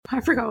I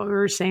forgot what we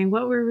were saying.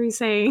 What were we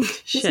saying?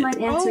 This might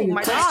answer your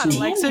question. God,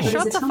 Alexa,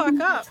 shut the fuck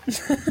up.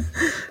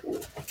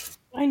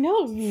 I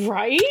know,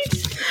 right?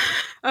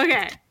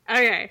 Okay.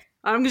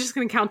 I'm just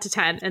going to count to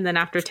 10, and then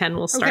after 10,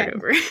 we'll start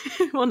over.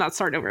 Well, not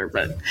start over,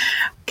 but...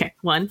 Okay,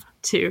 1,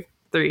 2,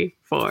 3,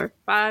 4,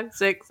 5,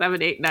 6,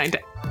 7, 8, 9,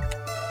 10.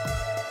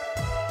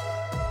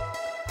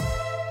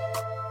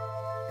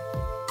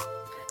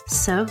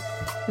 So,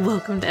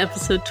 welcome to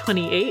episode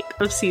 28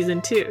 of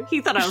season 2.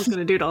 He thought I was going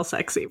to do it all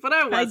sexy, but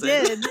I wasn't.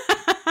 I did.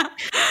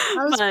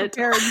 I was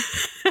prepared.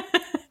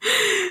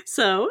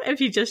 So, if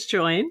you just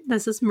joined,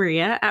 this is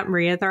Maria at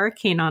Maria the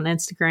Arcane on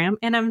Instagram,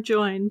 and I'm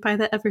joined by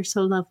the ever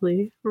so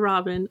lovely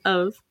Robin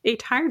of A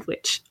Tired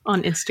Witch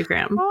on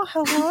Instagram. Oh,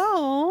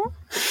 hello.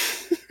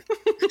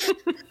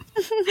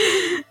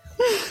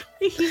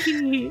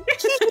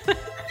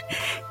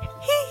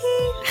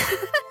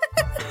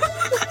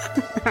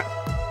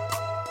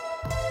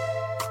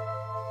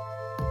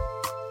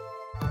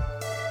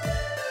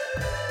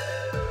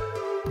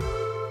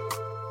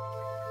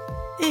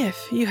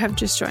 If you have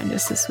just joined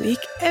us this week,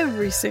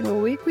 every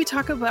single week we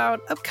talk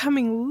about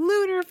upcoming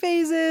lunar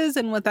phases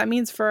and what that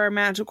means for our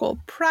magical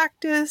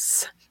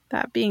practice.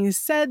 That being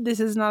said, this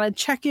is not a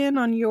check-in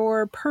on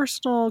your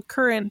personal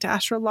current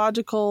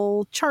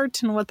astrological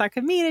chart and what that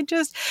could mean. It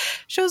just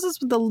shows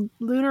us what the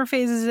lunar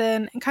phases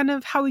in and kind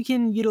of how we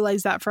can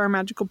utilize that for our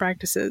magical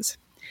practices.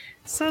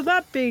 So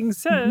that being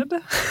said...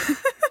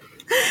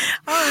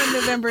 On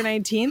November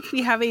 19th,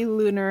 we have a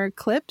lunar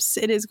eclipse.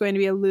 It is going to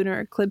be a lunar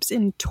eclipse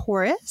in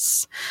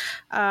Taurus.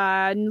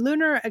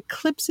 Lunar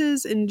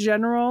eclipses in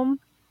general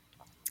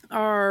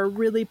are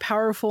really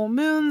powerful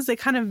moons. They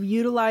kind of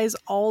utilize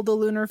all the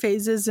lunar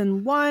phases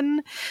in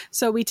one.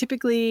 So we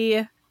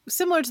typically,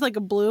 similar to like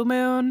a blue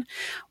moon,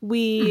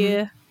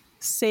 we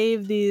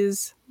save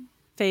these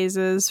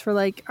phases for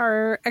like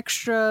our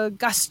extra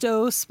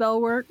gusto spell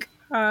work.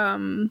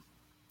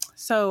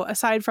 So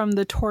aside from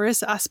the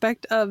Taurus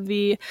aspect of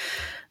the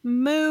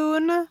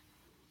moon,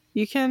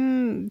 you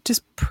can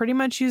just pretty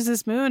much use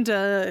this moon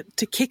to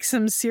kick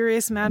some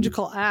serious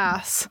magical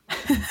ass.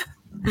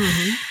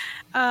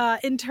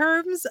 In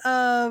terms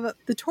of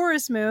the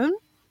Taurus moon,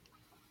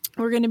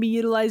 we're going to be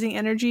utilizing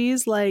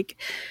energies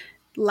like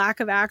lack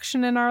of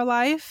action in our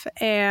life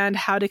and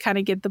how to kind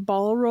of get the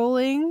ball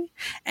rolling.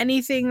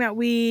 Anything that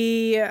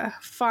we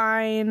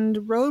find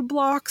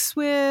roadblocks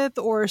with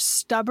or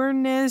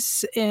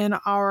stubbornness in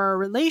our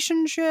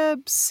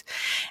relationships.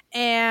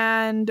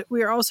 And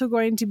we're also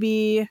going to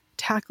be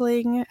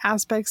tackling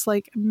aspects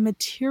like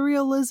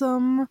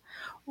materialism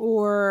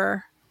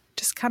or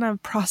just kind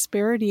of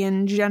prosperity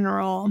in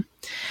general.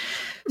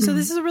 So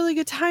this is a really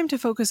good time to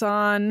focus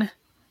on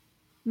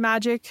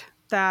magic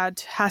that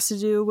has to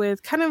do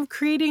with kind of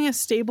creating a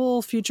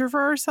stable future for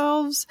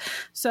ourselves.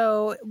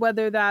 So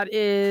whether that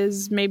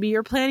is maybe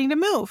you're planning to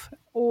move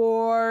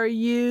or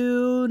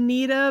you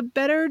need a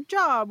better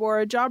job or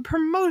a job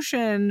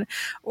promotion,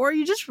 or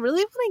you just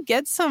really want to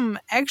get some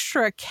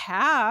extra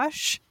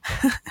cash,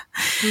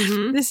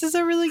 this is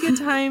a really good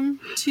time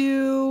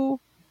to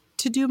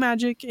do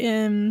magic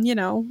in,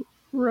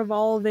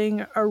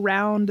 revolving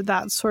around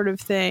that sort of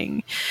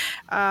thing.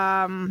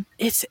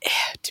 It's,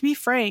 to be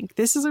frank,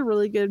 this is a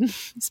really good,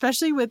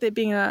 especially with it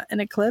being an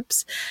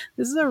eclipse,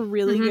 this is a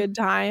really good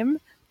time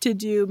to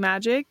do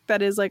magic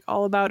that is like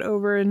all about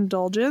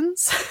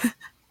overindulgence.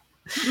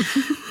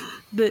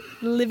 The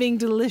living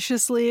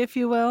deliciously, if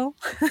you will.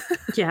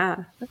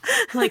 Yeah.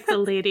 Like the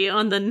lady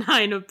on the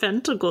 9 of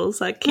Pentacles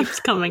that keeps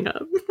coming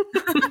up.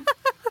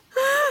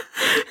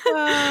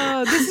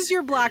 This is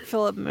your Black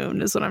Phillip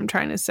moon is what I'm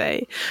trying to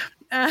say.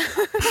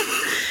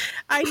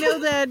 I know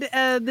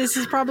that this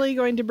is probably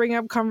going to bring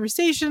up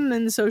conversation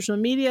in social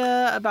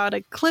media about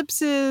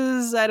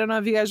eclipses. I don't know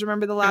if you guys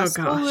remember the last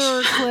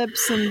solar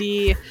eclipse and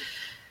the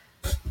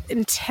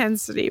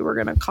intensity, we're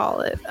going to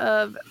call it,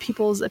 of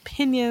people's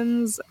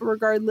opinions,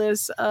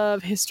 regardless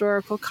of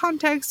historical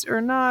context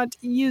or not.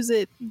 Use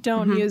it,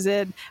 don't use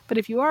it. But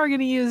if you are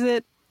going to use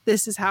it,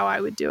 this is how I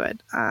would do it.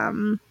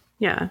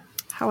 Yeah.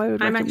 How I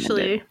would recommend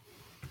it.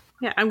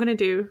 Yeah, I'm going to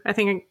do, I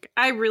think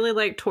I really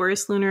like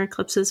Taurus lunar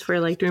eclipses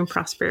for like doing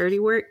prosperity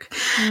work.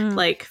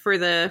 Like for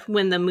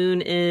when the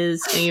moon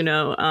is,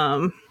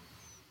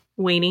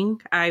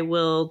 waning, I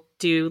will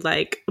do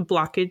like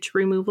blockage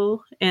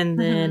removal. And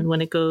then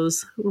when it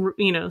goes,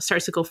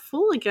 starts to go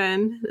full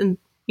again and,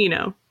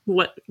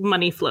 what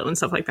money flow and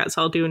stuff like that.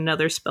 So I'll do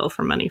another spell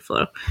for money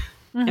flow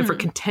and for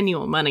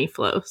continual money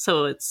flow.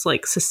 So it's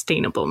like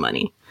sustainable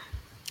money.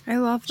 I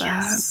love that.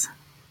 Yes.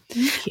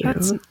 Thank you.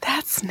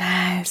 That's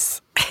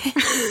nice.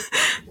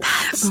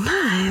 That's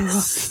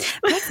nice.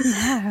 That's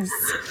nice.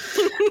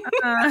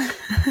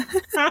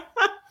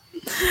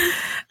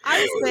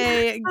 I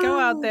say go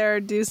out there,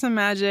 do some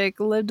magic,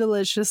 live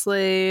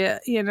deliciously,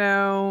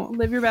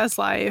 live your best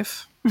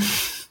life.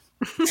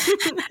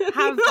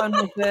 Have fun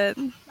with it.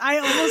 I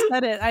almost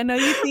said it. I know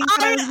you think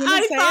that I was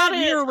going to say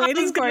it. You were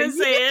waiting for it.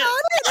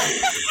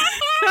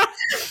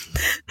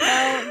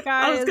 Well, guys,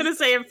 I was going to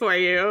say it for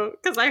you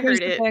because I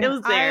heard it. It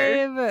was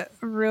there. I've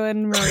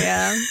ruined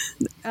Maria.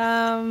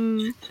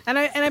 And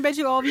I bet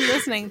you all of you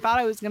listening thought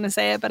I was going to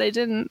say it, but I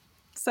didn't.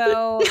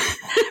 So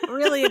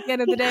really, at the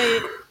end of the day,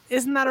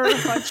 isn't that a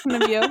reflection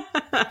of you?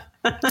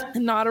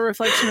 Not a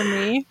reflection of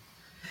me?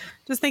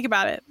 Just think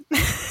about it.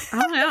 I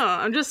don't know.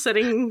 I'm just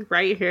sitting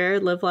right here,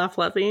 live, laugh,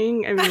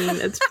 loving. I mean,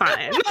 it's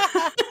fine.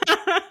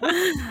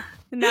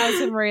 Now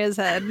it's in Maria's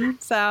head.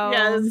 So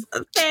yes,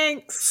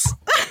 thanks.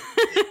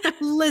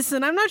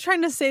 Listen, I'm not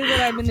trying to say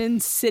that I'm an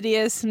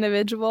insidious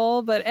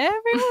individual, but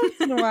every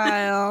once in a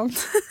while.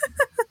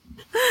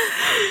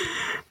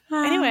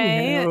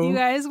 Anyway, you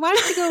guys, why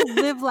don't you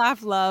go live,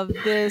 laugh, love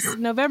this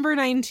November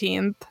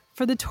 19th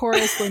for the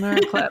Taurus Lunar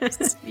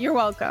Eclipse? You're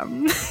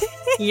welcome.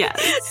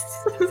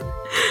 Yes.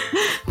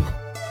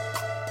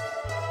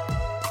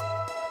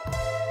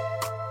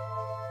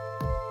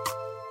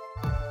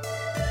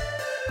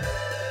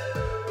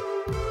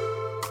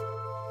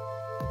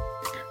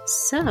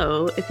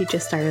 So, if you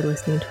just started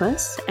listening to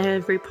us,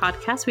 every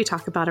podcast we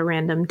talk about a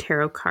random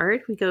tarot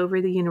card. We go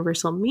over the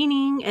universal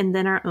meaning and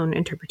then our own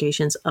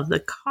interpretations of the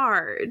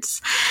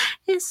cards.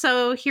 And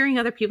so, hearing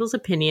other people's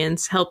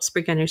opinions helps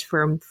beginners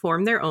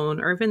form their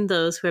own, or even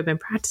those who have been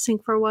practicing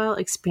for a while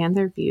expand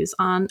their views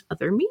on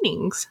other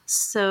meanings.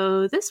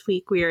 So, this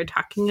week we are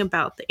talking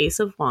about the Ace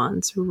of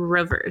Wands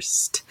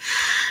reversed.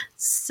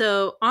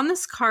 So on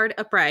this card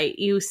upright,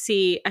 you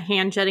see a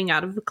hand jutting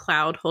out of the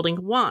cloud holding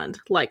a wand.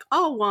 Like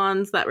all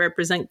wands that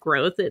represent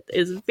growth, it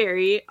is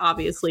very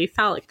obviously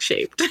phallic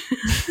shaped.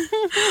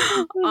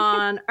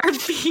 On our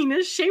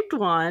Venus-shaped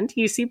wand,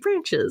 you see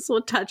branches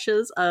with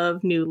touches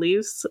of new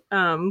leaves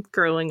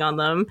growing on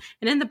them.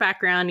 And in the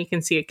background, you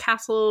can see a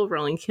castle,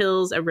 rolling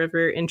hills, a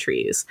river, and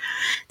trees.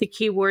 The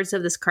key words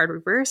of this card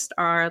reversed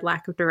are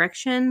lack of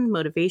direction,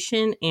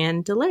 motivation,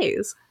 and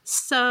delays.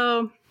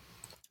 So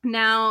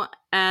now,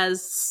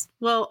 as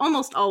well,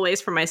 almost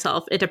always for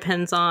myself, it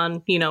depends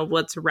on,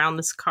 what's around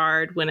this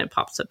card when it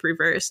pops up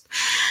reversed.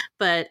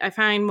 But I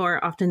find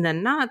more often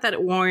than not that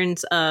it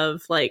warns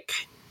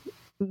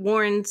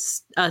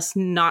us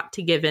not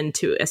to give in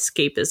to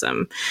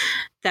escapism,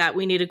 that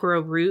we need to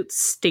grow roots,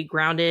 stay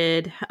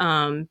grounded,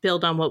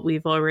 build on what we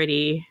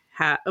already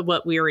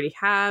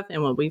have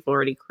and what we've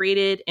already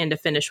created, and to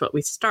finish what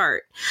we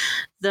start.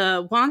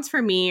 The wands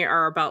for me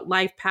are about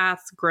life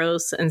paths,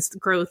 growth, and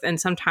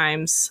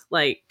sometimes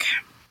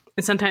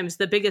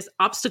the biggest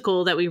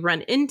obstacle that we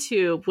run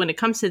into when it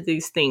comes to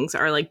these things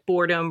are like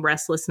boredom,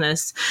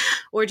 restlessness,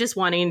 or just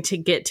wanting to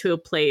get to a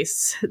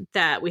place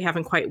that we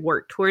haven't quite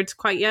worked towards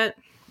quite yet.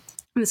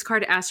 And this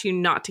card asks you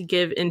not to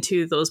give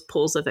into those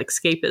pulls of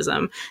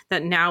escapism,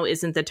 that now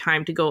isn't the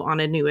time to go on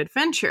a new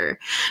adventure.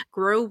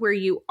 Grow where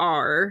you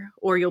are,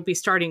 or you'll be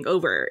starting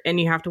over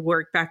and you have to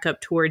work back up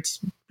towards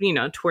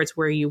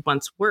where you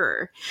once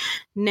were.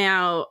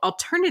 Now,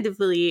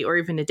 alternatively, or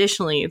even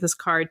additionally, this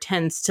card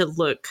tends to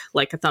look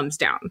like a thumbs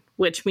down,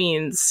 which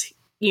means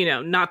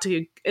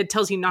it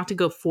tells you not to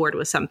go forward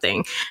with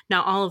something.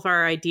 Now, all of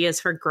our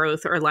ideas for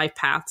growth or life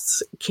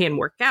paths can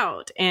work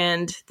out.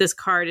 And this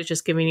card is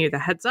just giving you the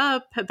heads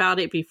up about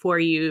it before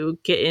you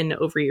get in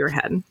over your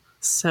head.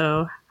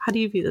 So how do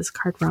you view this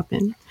card,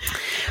 Robin?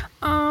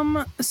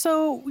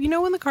 So,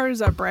 when the card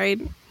is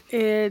upright,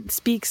 it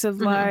speaks of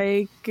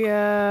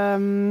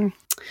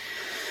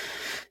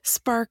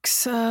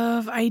sparks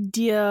of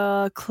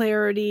idea,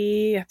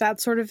 clarity,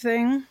 that sort of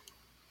thing.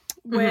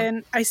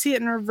 When I see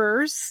it in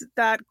reverse,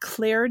 that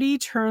clarity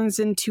turns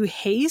into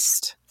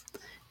haste,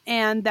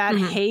 and that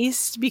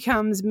haste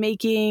becomes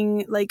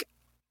making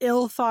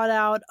ill thought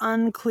out,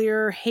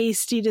 unclear,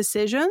 hasty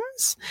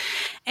decisions.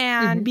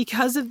 And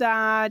because of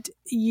that,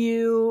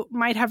 you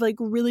might have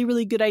really,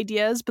 really good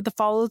ideas, but the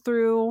follow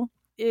through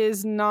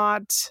is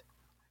not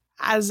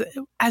as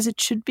it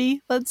should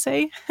be, let's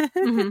say.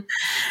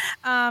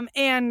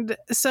 And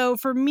so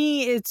for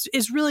me,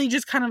 it's really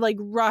just kind of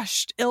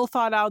rushed, ill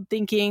thought out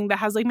thinking that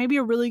has maybe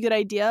a really good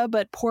idea,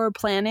 but poor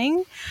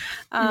planning.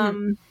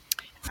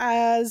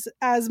 As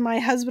my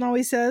husband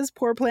always says,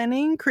 poor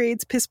planning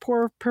creates piss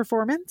poor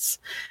performance.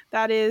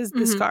 That is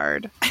this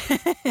card.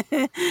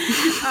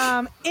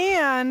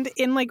 And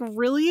in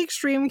really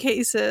extreme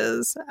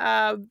cases,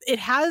 I've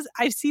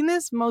seen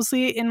this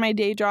mostly in my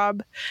day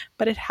job,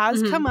 but it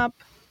has come up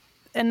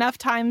enough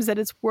times that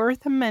it's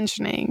worth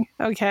mentioning.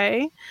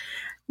 Okay.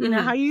 You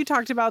know how you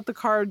talked about the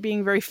card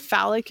being very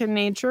phallic in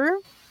nature?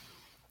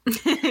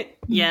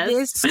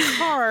 Yes. This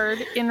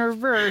card in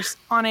reverse,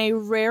 on a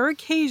rare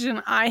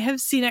occasion, I have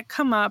seen it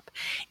come up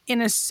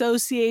in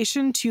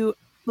association to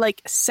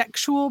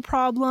sexual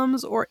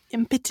problems or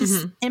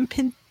impotency.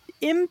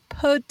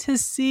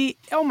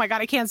 Oh my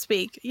God, I can't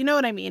speak. You know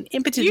what I mean?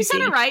 Impotency. You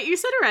said it right.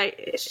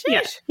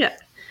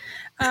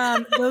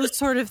 Yeah. Those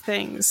sort of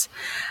things.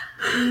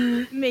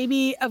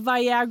 Maybe a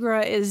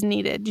Viagra is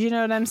needed. Do you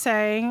know what I'm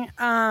saying?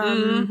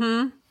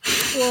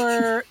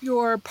 or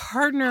your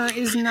partner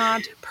is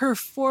not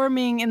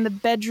performing in the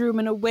bedroom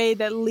in a way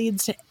that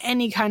leads to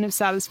any kind of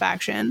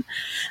satisfaction.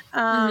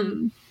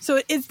 So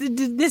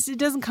it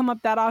doesn't come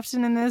up that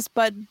often in this,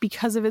 but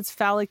because of its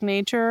phallic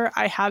nature,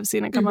 I have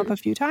seen it come up a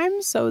few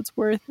times, so it's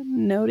worth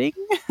noting.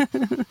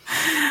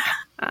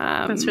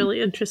 That's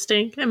really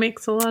interesting. It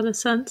makes a lot of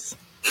sense.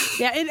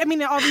 Yeah,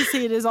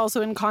 obviously it is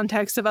also in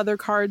context of other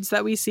cards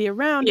that we see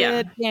around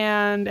it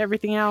and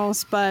everything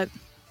else, but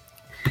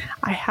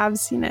I have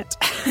seen it.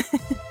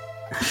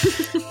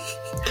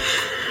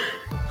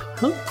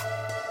 Oh.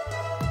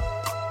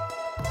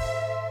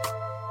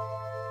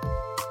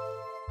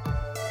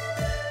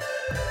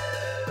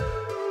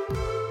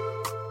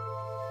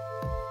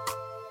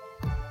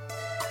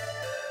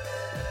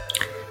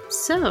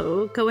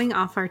 So, going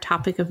off our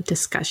topic of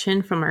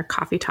discussion from our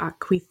coffee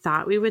talk, we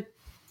thought we would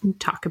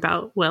talk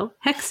about,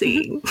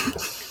 hexing.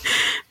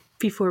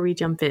 Before we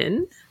jump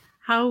in,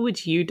 how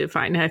would you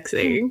define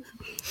hexing?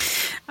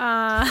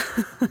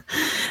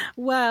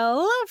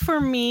 Well, for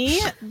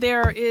me,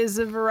 there is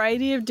a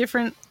variety of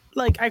different,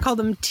 I call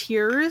them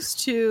tiers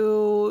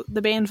to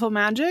the baneful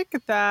magic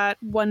that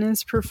one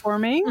is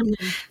performing.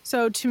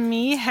 So to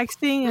me,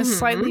 hexing is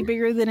slightly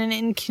bigger than an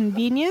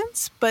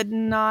inconvenience, but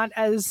not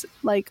as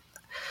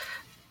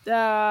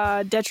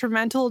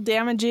detrimental,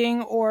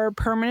 damaging, or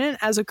permanent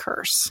as a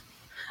curse.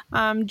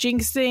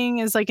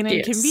 Jinxing is like an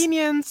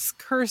inconvenience.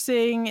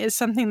 Cursing is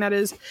something that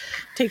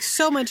takes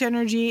so much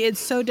energy. It's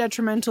so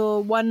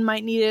detrimental. One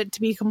might need it to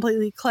be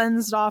completely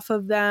cleansed off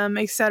of them,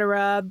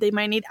 etc. They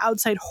might need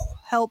outside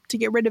help to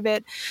get rid of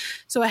it.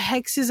 So a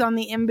hex is on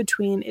the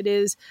in-between. It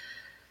is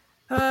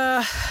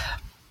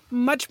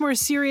much more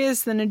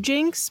serious than a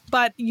jinx,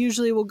 but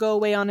usually will go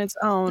away on its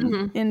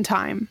own in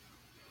time.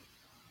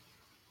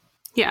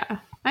 Yeah.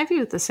 I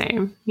view it the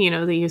same,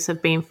 the use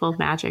of baneful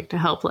magic to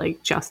help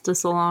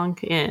justice along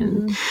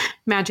in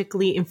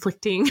magically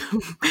inflicting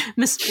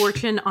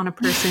misfortune on a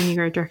person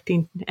you are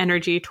directing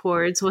energy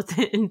towards with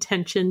the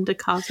intention to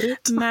cause it.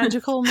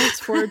 Magical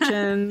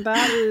misfortune.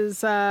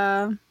 That's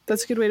a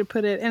good way to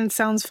put it. And it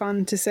sounds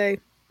fun to say.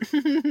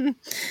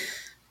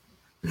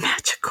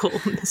 Magical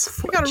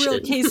misfortune. I got a real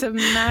case of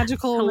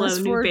magical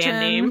misfortune. New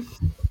band name.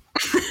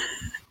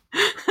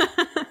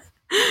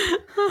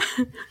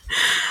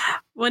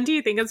 When do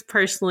you think is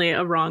personally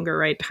a wrong or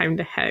right time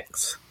to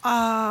hex?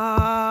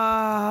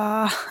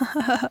 That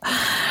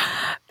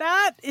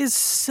is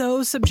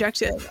so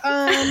subjective.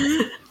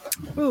 Well,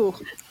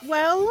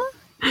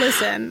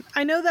 listen,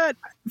 I know that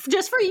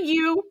just for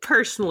you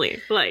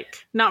personally,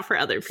 not for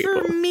other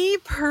people. For me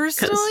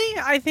personally,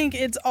 I think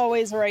it's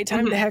always the right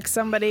time to hex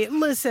somebody.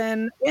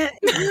 Listen, here's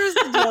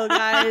the deal,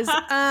 guys.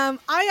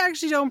 I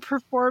actually don't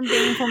perform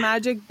baneful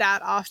magic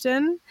that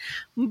often,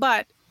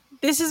 but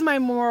this is my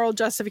moral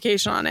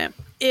justification on it.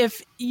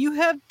 If you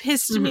have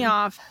pissed me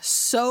off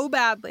so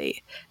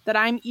badly that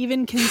I'm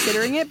even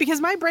considering it, because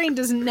my brain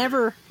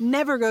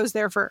never goes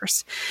there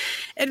first.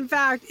 In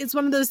fact, it's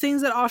one of those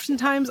things that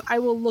oftentimes I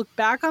will look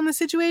back on the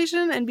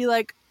situation and be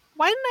like,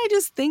 why didn't I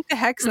just think to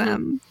hex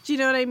them? Do you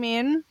know what I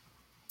mean?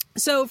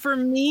 So for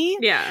me,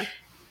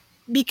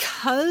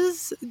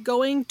 because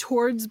going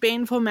towards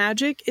baneful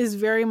magic is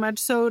very much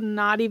so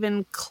not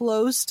even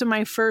close to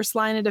my first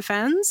line of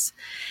defense,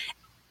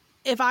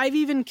 if I've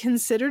even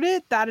considered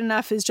it, that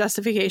enough is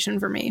justification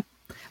for me.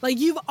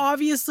 You've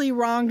obviously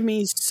wronged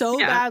me so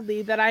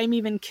badly that I'm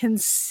even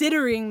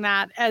considering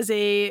that as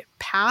a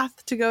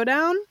path to go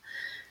down.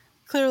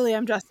 Clearly,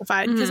 I'm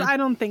justified because I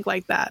don't think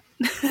like that.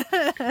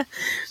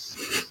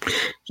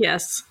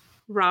 Yes.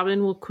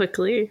 Robin will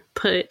quickly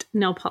put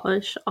nail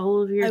polish all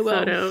over your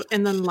photo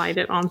and then light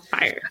it on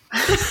fire.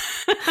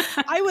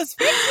 I was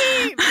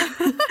 15!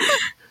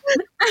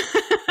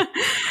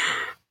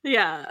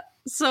 Yeah.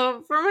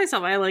 So for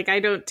myself, I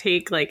don't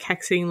take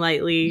hexing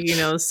lightly.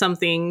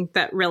 Something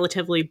that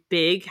relatively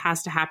big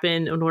has to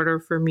happen in order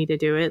for me to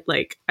do it.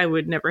 I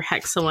would never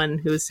hex someone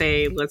who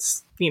say,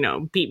 let's,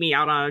 beat me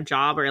out on a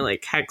job, or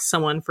hex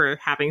someone for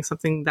having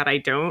something that I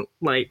don't,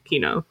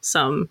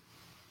 some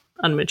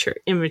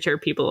immature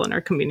people in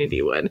our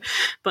community would.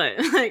 But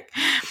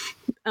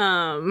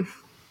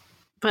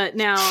but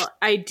now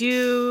I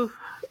do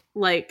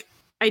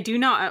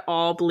not at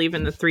all believe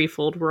in the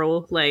threefold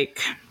rule.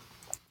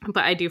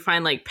 But I do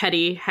find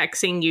petty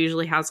hexing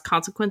usually has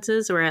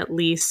consequences, or at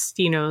least,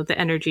 the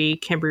energy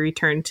can be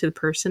returned to the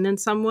person in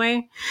some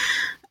way.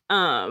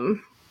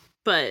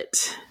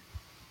 But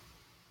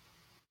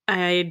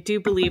I do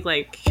believe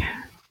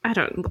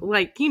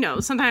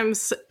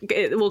sometimes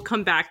it will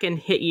come back and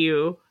hit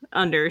you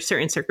under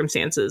certain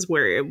circumstances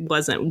where it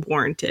wasn't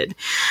warranted.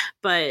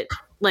 But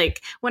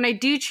when I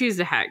do choose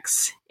a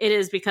hex, it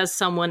is because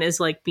someone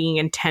is being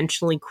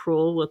intentionally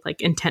cruel with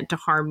intent to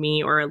harm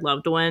me or a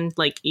loved one,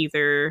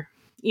 either,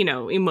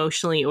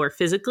 emotionally or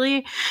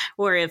physically,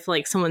 or if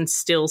someone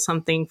steals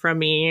something from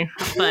me.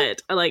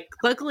 But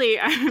luckily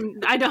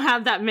I don't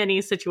have that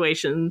many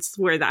situations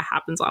where that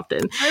happens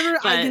often.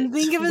 I can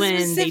think of a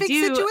specific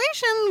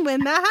situation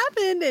when that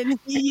happened and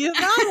you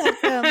got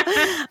at them.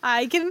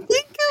 I can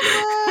think of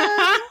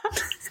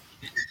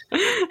one.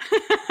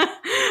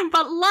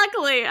 But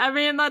luckily, I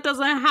mean, that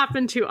doesn't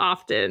happen too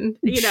often,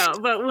 you know,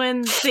 but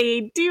when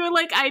they do,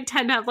 like, I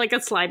tend to have like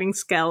a sliding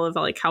scale of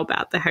like how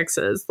bad the hex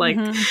is. Like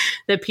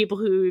the people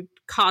who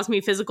cause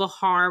me physical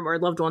harm or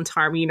loved ones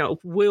harm, you know,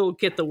 will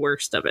get the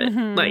worst of it,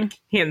 like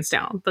hands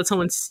down. But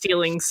someone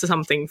stealing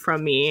something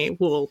from me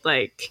will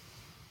like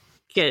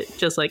get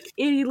just like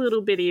any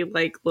little bitty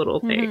like little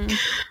thing.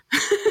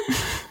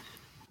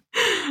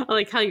 I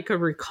like how you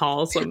could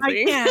recall something.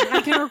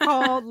 I can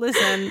recall.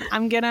 Listen,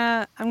 I'm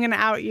gonna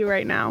out you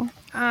right now.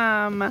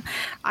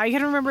 I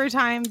can remember a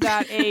time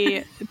that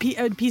a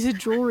piece of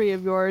jewelry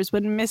of yours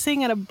went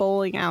missing at a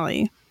bowling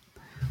alley.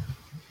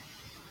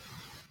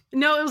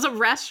 No, it was a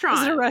restaurant.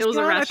 Was it a restaurant? It was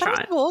a restaurant. I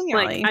thought it was a bowling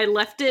alley. Like I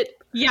left it.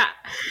 Yeah.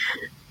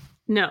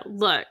 No,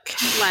 look,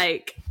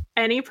 like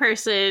any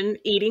person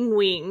eating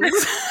wings.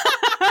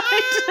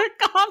 I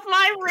took off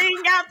my ring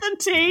at the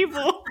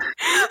table.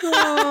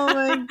 Oh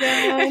my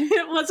god!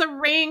 It was a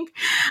ring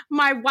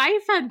my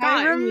wife had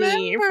gotten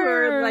me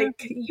for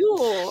like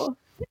Yule,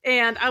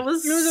 and I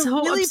was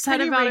so really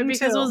upset about it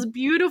because it was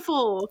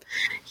beautiful.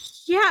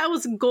 Yeah, it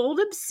was gold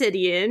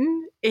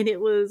obsidian, and it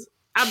was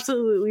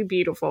absolutely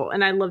beautiful,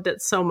 and I loved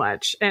it so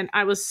much. And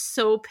I was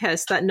so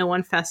pissed that no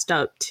one fessed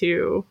up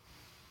to,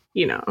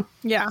 you know,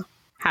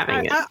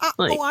 having it. I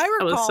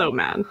was so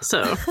mad.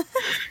 So.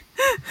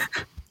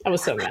 I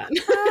was so mad.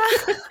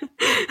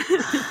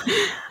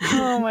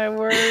 Oh my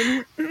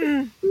word.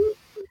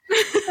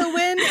 So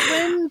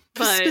when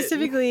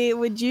specifically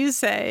would you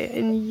say,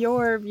 in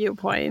your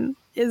viewpoint,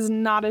 is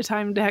not a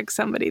time to hex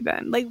somebody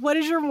then? Like, what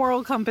is your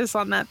moral compass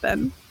on that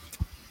then?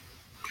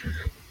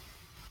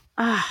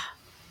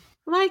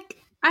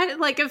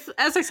 If,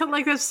 as I said,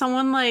 like if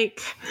someone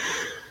like,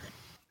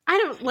 I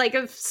don't like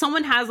if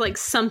someone has like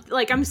some,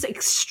 like I'm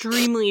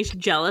extremely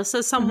jealous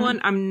of someone,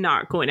 I'm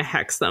not going to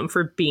hex them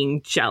for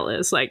being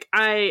jealous. Like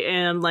I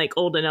am like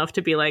old enough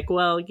to be like,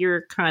 well,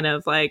 you're kind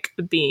of like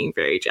being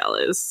very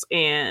jealous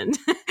and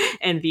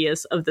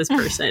envious of this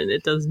person.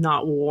 It does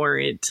not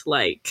warrant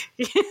like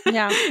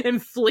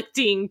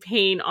inflicting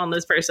pain on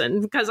this person,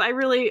 because I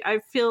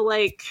feel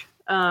like,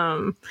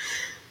 I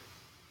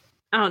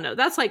don't know.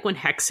 That's like when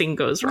hexing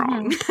goes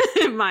wrong,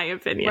 in my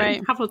opinion.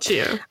 Right. How about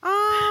you?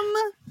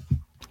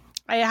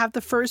 I have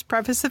to first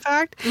preface the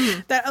fact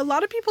that a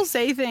lot of people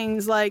say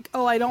things like,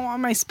 oh, I don't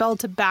want my spell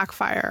to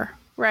backfire,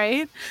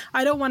 right?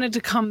 I don't want it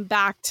to come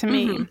back to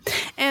me.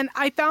 And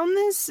I found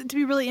this to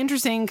be really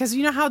interesting because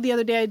you know how the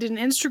other day I did an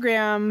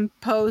Instagram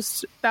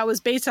post that was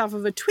based off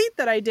of a tweet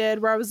that I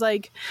did where I was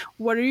like,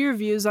 what are your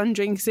views on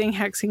jinxing,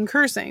 hexing,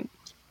 cursing?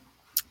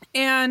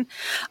 And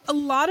a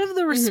lot of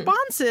the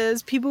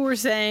responses, people were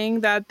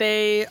saying that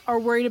they are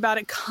worried about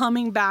it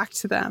coming back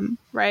to them,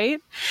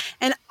 right?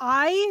 And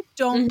I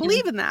don't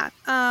believe in that.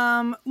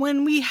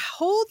 When we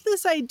hold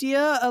this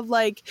idea of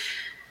like,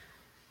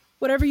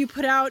 whatever you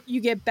put out,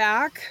 you get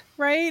back,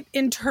 right?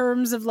 In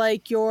terms of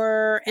like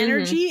your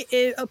energy,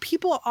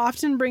 people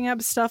often bring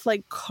up stuff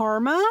like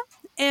karma.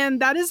 And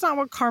that is not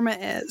what karma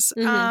is.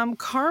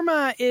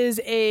 Karma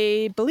is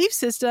a belief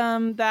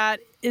system that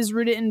is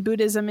rooted in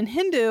Buddhism and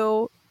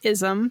Hinduism.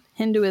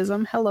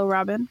 Hello,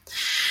 Robin.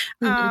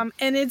 And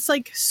it's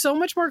like so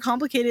much more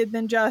complicated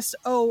than just,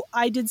 oh,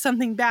 I did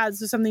something bad,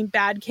 so something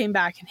bad came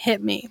back and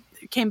hit me.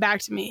 It came back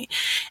to me.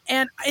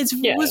 And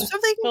was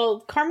something.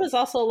 Well, karma is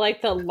also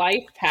like the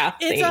life path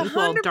thing. It's 100%.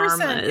 Well,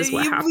 dharma is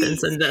what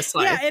happens in this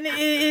life. Yeah, and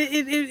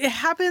it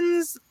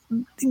happens.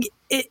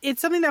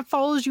 It's something that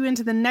follows you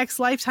into the next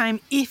lifetime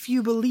if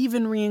you believe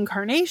in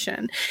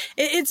reincarnation.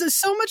 It's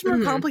so much more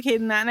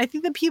complicated than that. And I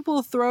think that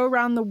people throw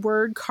around the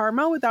word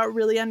karma without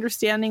really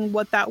understanding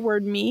what that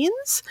word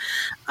means.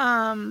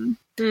 And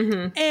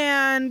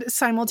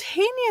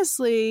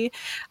simultaneously,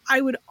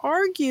 I would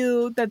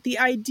argue that the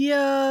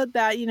idea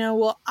that, you know,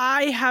 well,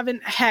 I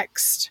haven't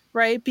hexed,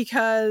 right?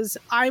 Because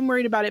I'm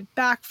worried about it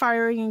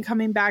backfiring and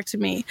coming back to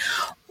me,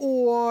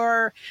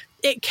 or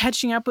it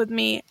catching up with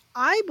me,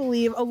 I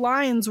believe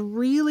aligns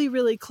really,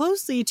 really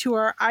closely to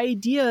our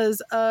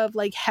ideas of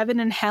like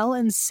heaven and hell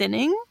and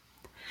sinning.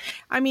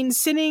 I mean,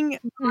 sinning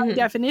by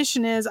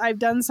definition is I've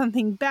done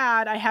something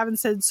bad. I haven't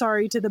said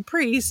sorry to the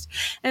priest.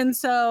 And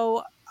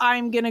so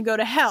I'm going to go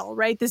to hell,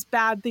 right? This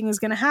bad thing is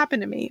going to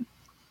happen to me.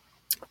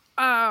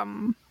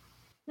 And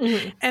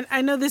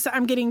I know this,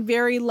 I'm getting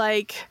very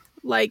like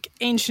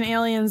ancient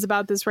aliens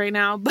about this right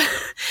now,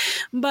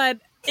 but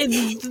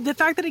the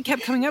fact that it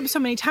kept coming up so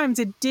many times,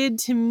 it did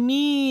to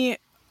me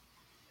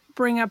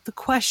bring up the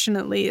question,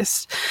 at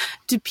least,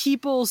 do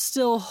people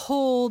still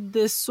hold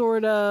this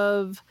sort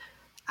of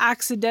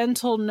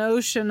accidental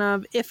notion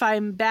of if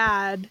I'm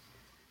bad,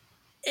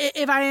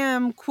 if I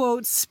am,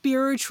 quote,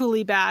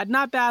 spiritually bad,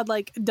 not bad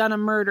like done a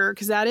murder,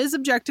 because that is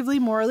objectively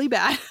morally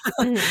bad.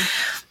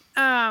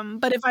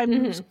 But if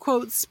I'm,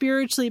 quote,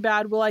 spiritually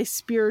bad, will I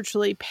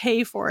spiritually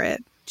pay for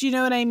it? Do you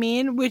know what I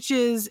mean? Which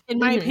is, in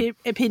my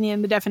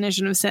opinion, the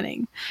definition of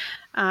sinning.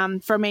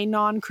 From a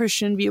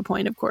non-Christian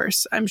viewpoint, of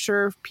course. I'm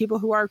sure people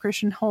who are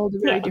Christian hold a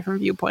very different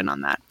viewpoint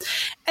on that.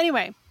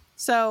 Anyway,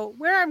 So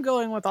where I'm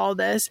going with all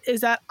this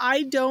is that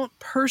I don't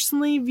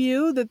personally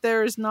view that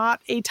there is not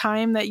a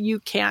time that you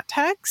can't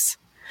hex.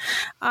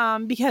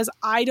 Because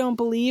I don't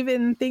believe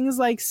in things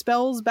like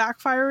spells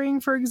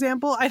backfiring, for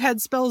example. I've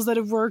had spells that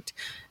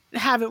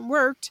haven't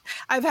worked.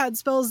 I've had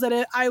spells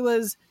that I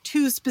was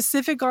too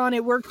specific on,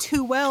 it worked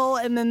too well,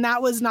 and then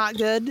that was not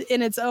good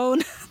in its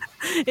own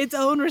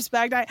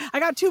respect. I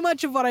got too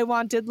much of what I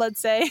wanted, let's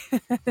say.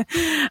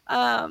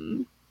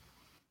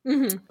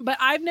 But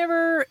I've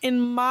never, in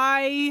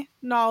my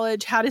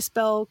knowledge, had a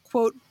spell,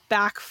 quote,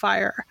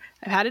 backfire.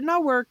 I've had it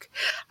not work.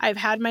 I've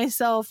had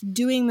myself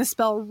doing the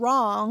spell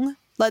wrong,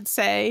 let's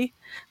say,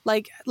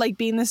 like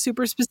being the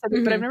super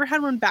specific, but I've never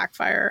had one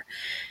backfire.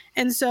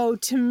 And so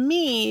to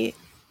me,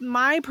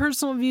 my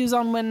personal views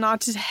on when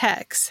not to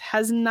hex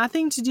has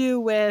nothing to do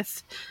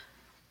with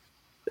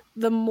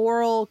the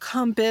moral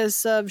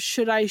compass of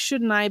should I,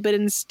 shouldn't I, but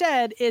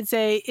instead it's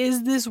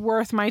is this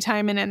worth my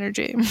time and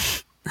energy?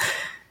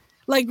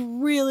 Like,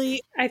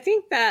 really? I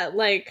think that,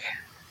 like,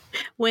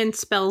 when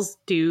spells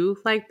do,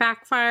 like,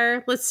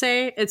 backfire, let's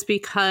say, it's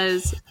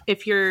because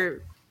if you're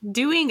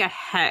doing a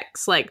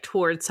hex, like,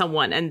 towards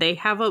someone and they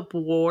have a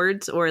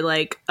wards or,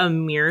 like, a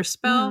mirror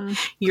spell,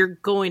 you're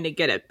going to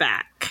get it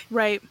back.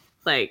 Right.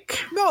 Like,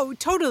 no,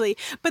 totally.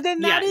 But then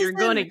that isn't,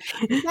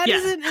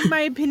 in my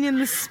opinion,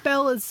 the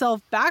spell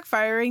itself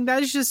backfiring.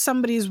 That is just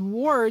somebody's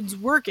wards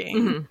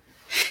working.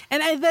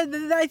 And I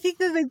think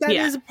that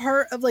is a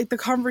part of, like, the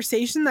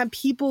conversation that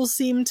people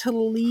seem to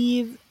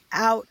leave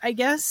out, I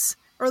guess,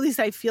 or at least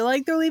I feel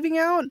like they're leaving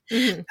out.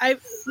 I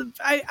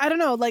don't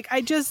know. Like,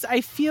 I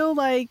feel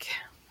like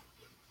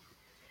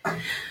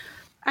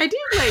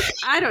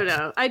I don't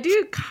know. I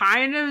do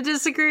kind of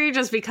disagree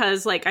just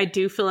because, like, I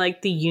do feel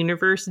like the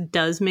universe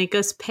does make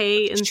us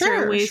pay in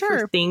certain ways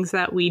for things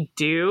that we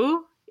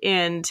do.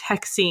 And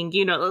hexing,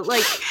 you know,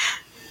 like,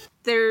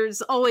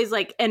 there's always,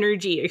 like,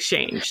 energy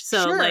exchange.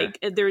 So, like,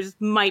 there's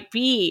might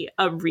be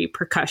a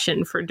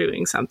repercussion for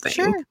doing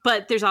something.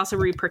 But there's also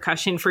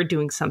repercussion for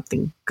doing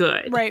something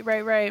good. Right.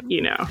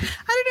 You know?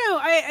 I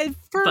don't know.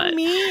 For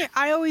me,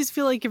 I always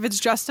feel like if it's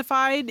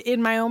justified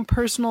in my own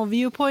personal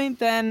viewpoint,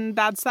 then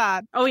that's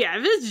that. Oh, yeah.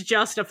 If it's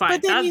justified,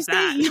 but then that's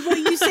that.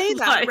 You say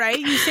that, like, right?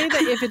 You say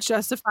that if it's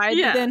justified,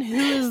 but then who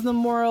is the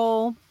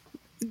moral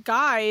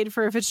guide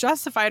for if it's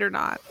justified or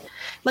not?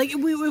 Like,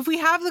 if we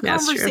have the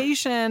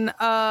conversation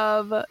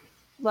of,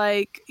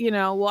 like, you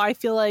know, well, I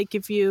feel like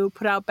if you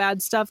put out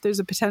bad stuff, there's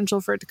a potential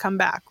for it to come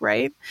back,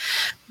 right?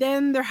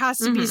 Then there has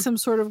to be some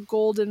sort of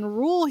golden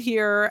rule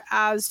here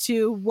as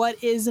to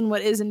what is and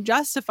what isn't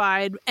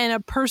justified, and a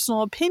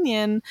personal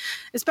opinion,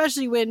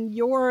 especially when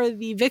you're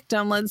the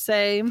victim, let's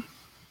say,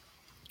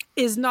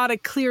 is not a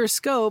clear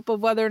scope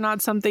of whether or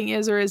not something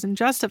is or isn't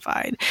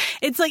justified.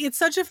 It's like, it's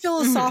such a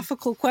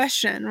philosophical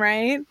question,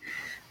 right?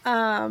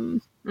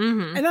 And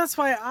that's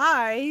why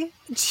I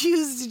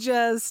choose to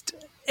just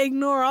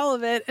ignore all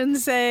of it and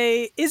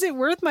say, is it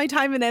worth my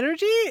time and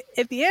energy?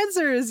 If the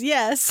answer is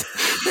yes,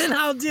 then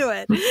I'll do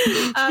it.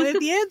 If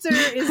the answer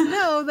is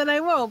no, then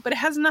I won't. But it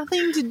has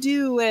nothing to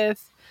do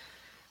with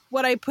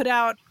what I put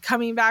out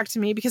coming back to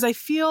me, because I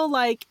feel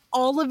like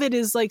all of it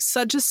is, like,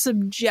 such a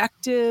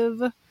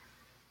subjective,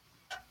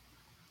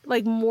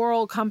 like,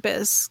 moral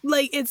compass.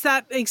 Like, it's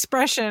that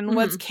expression,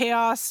 what's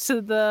chaos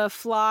to the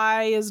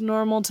fly is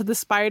normal to the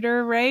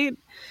spider, right?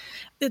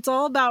 It's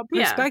all about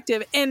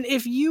perspective. And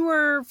if you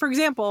were, for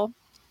example,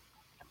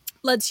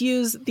 let's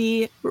use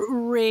the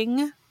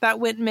ring that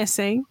went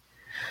missing.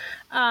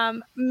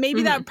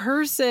 Maybe that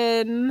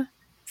person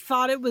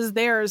thought it was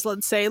theirs,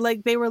 let's say.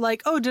 Like, they were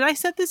like, oh, did I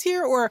set this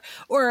here?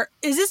 Or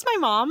is this my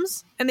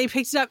mom's? And they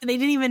picked it up and they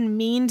didn't even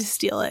mean to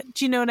steal it.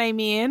 Do you know what I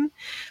mean?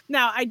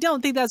 Now, I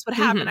don't think that's what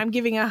happened. I'm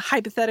giving a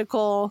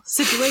hypothetical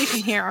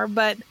situation here,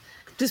 but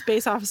just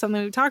based off of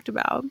something we talked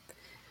about.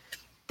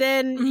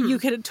 Then you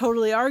could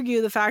totally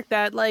argue the fact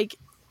that, like,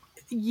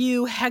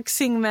 you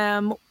hexing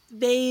them,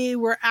 they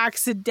were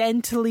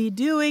accidentally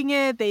doing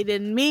it. They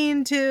didn't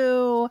mean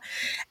to.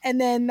 And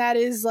then that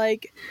is,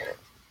 like,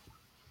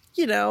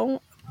 you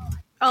know.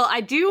 Oh,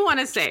 I do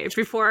want to say,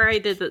 before I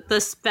did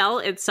the spell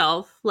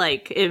itself,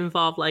 like, it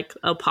involved, like,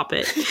 a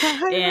puppet.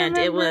 And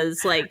it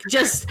was, like,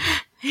 just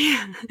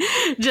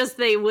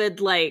they would,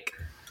 like,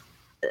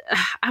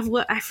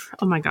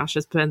 oh my gosh,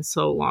 it's been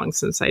so long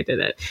since I did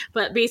it.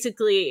 But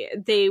basically,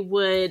 they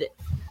would,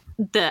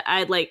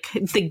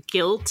 the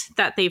guilt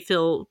that they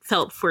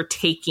felt for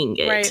taking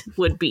it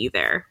would be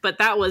there. But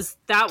that was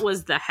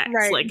the hex.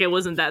 Like, it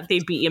wasn't that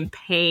they'd be in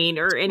pain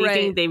or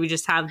anything. They would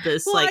just have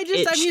this, well, I'm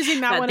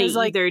using that one they as,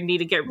 like, either need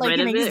to get rid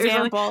of an it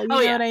example, or something. You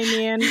know what I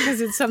mean? Because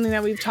it's something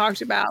that we've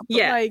talked about. But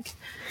like,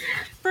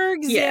 for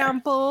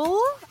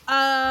example,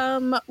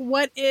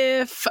 what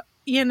if,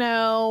 you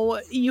know,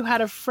 you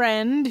had a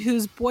friend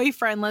whose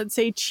boyfriend, let's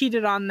say,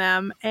 cheated on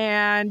them,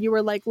 and you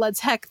were like, let's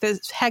hex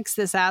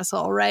this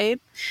asshole,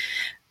 right?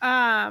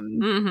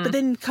 But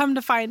then come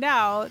to find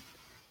out,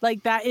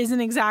 like, that isn't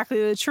exactly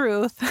the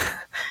truth.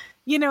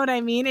 You know what I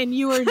mean? And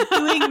you are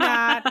doing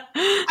that.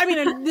 I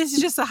mean, this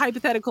is just a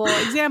hypothetical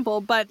example,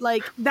 but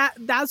like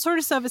that sort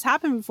of stuff has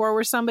happened before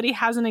where somebody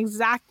hasn't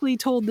exactly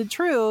told the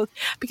truth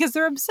because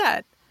they're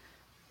upset.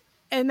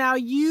 And now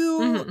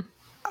you,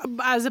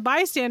 as a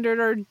bystander,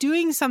 are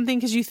doing something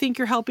because you think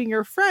you're helping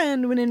your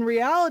friend when in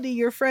reality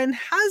your friend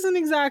hasn't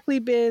exactly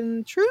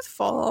been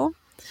truthful.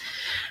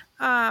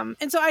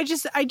 And so I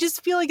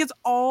just feel like it's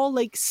all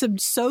like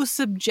so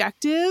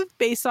subjective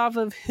based off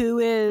of who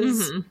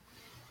is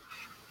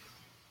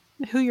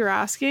who you're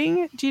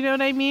asking. Do you know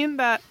what I mean?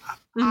 That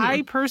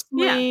I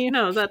personally... Yeah,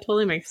 no, that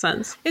totally makes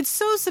sense. It's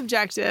so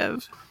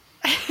subjective.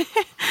 I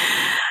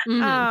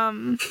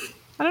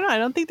don't know. I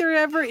don't think there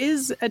ever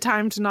is a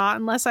time to not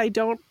unless I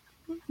don't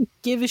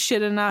give a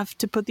shit enough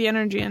to put the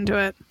energy into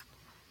it.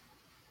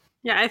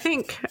 Yeah, I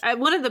think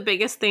one of the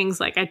biggest things,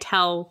 like, I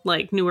tell,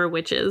 like, newer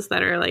witches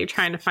that are, like,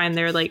 trying to find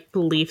their, like,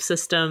 belief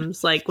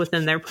systems, like,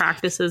 within their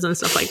practices and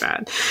stuff like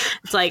that.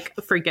 It's like,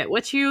 forget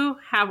what you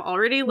have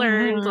already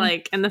learned,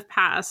 like, in the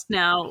past.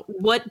 Now,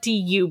 what do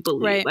you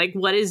believe? Right. Like,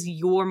 what is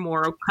your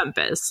moral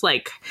compass?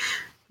 Like,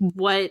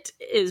 what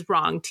is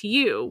wrong to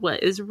you?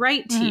 What is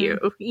right to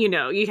you? You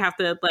know, you have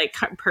to, like,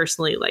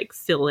 personally, like,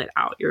 fill it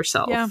out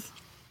yourself. Yeah.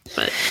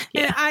 But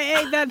yeah.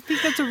 And I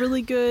think that's a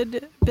really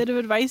good bit of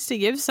advice to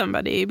give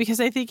somebody,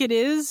 because I think it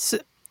is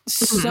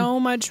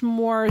so much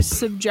more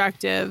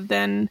subjective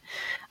than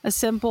a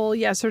simple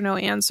yes or no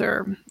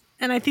answer.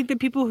 And I think that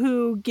people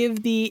who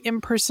give the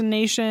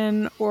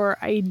impersonation or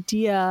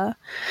idea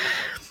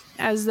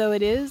as though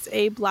it is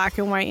a black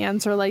and white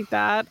answer like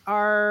that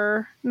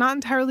are not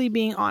entirely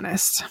being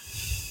honest.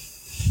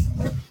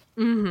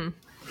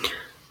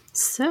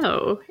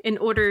 So, in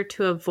order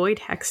to avoid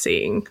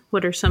hexing,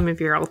 what are some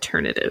of your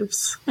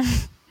alternatives?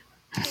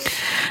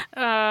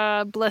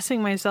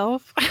 Blessing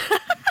myself.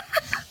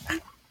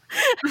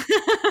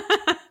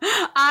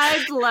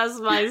 I bless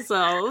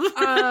myself.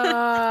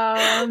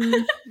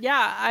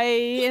 Yeah,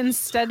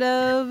 instead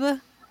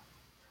of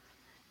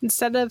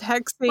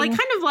hexing, like,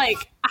 kind of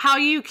like how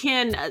you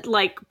can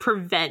like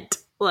prevent,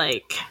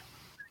 like,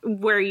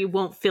 where you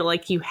won't feel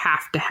like you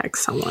have to hex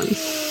someone.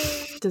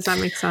 Does that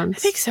make sense? I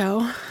think so.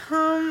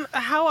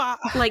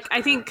 Like,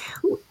 I think...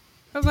 Oh,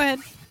 go ahead.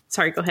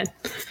 Sorry, go ahead.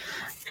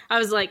 I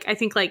was like, I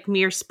think like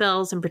mirror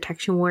spells and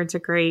protection wards are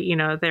great. You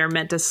know, they're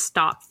meant to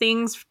stop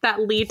things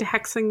that lead to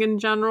hexing in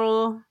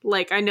general.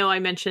 Like, I know I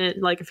mentioned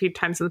it like a few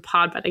times in the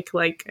pod, but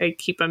I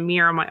keep a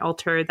mirror on my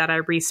altar that I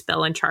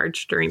respell and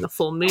charge during the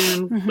full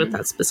moon with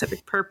that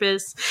specific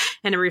purpose.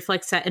 And it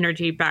reflects that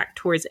energy back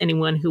towards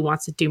anyone who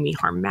wants to do me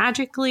harm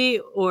magically,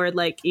 or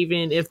like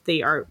even if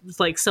they are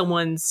like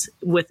someone's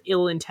with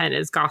ill intent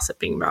is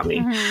gossiping about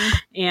me.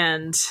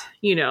 And,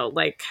 you know,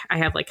 like I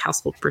have like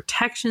household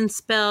protection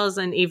spells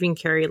and even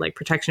carry like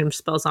protection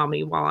spells on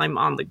me while I'm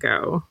on the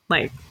go.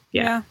 Like,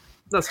 yeah.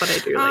 That's what I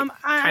do. Like,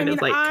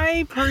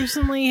 I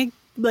personally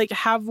like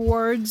have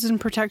wards and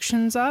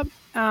protections up.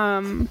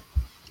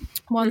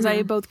 Ones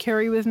I both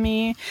carry with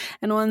me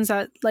and ones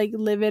that like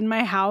live in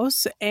my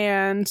house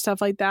and stuff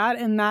like that.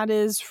 And that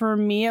is, for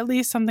me at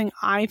least, something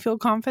I feel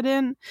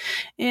confident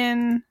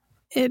in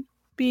it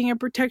being a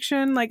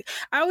protection. Like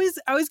I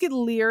always get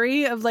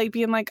leery of like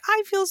being like,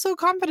 I feel so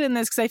confident in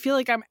this, because I feel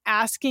like I'm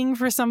asking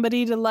for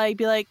somebody to like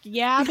be like,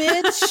 yeah,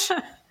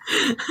 bitch.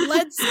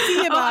 Let's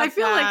see about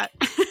that.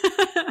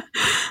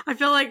 I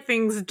feel like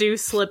things do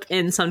slip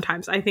in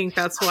sometimes. I think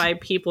that's why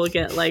people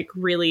get like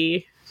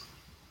really,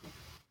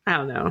 I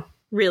don't know,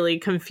 really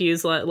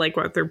confused, like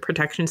what their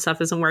protection stuff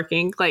isn't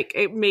working. Like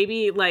it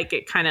maybe like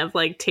it kind of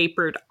like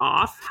tapered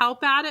off how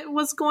bad it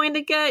was going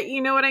to get.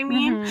 You know what I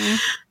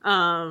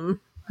mean?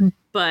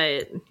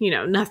 But, you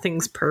know,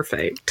 nothing's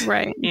perfect.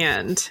 Right.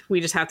 And we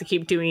just have to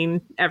keep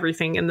doing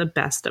everything in the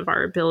best of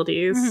our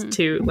abilities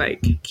to,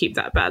 like, keep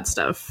that bad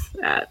stuff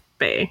at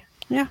bay.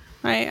 Yeah,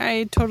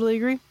 I totally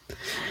agree.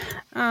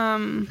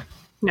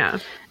 Yeah.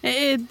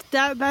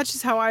 That's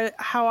just how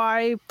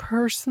I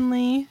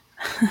personally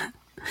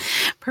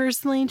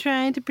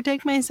try to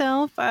protect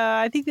myself.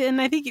 I think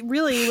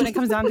really when it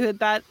comes down to it,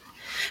 that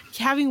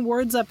having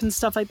words up and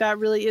stuff like that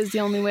really is the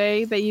only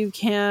way that you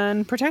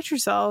can protect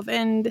yourself.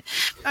 And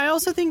I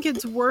also think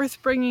it's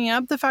worth bringing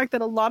up the fact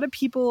that a lot of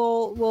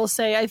people will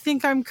say, I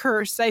think I'm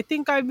cursed. I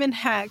think I've been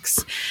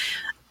hexed.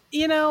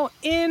 You know,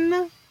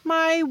 in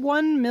my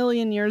 1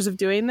 million years of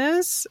doing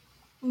this,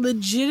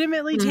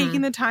 legitimately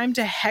taking the time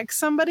to hex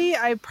somebody,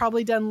 I've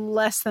probably done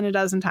less than a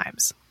dozen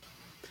times.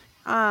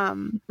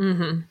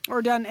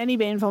 Or done any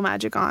baneful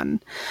magic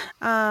on.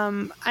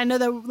 I know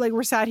that like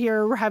we're sat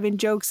here, we're having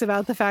jokes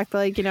about the fact that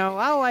like, you know,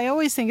 oh, I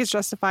always think it's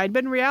justified,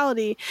 but in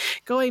reality,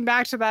 going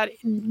back to that,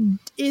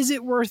 is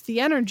it worth the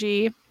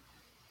energy?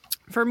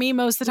 For me,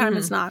 most of the time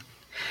it's not.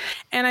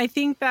 And I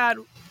think that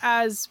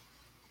as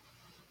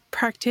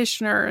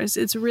practitioners,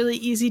 it's really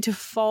easy to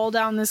fall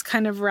down this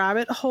kind of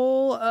rabbit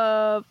hole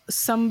of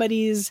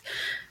somebody's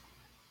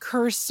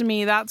cursed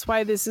me, that's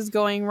why this is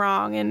going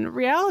wrong. In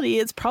reality,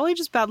 it's probably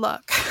just bad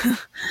luck.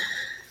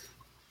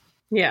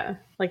 Yeah,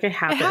 like it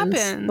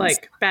happens.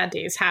 Like bad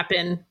days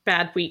happen,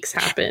 bad weeks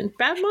happen,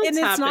 bad months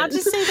happen. And it's not to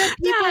say that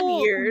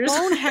people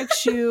won't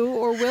hex you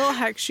or will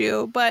hex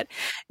you, but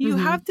you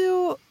have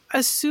to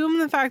assume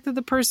the fact that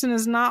the person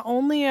is not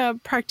only a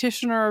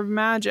practitioner of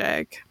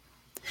magic,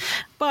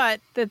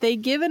 but that they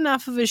give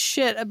enough of a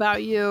shit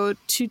about you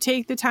to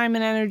take the time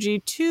and energy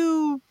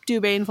to do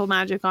baneful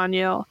magic on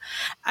you,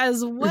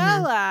 as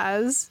well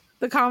as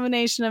the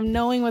combination of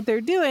knowing what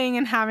they're doing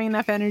and having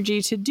enough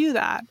energy to do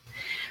that.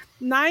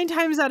 9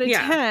 times out of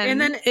 10,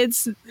 and then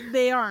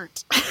they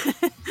aren't.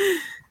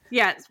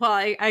 Yeah, well,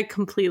 I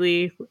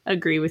completely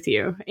agree with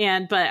you.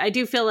 But I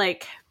do feel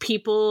like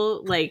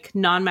people, like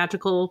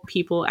non-magical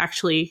people,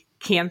 actually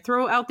can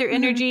throw out their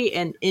energy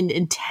and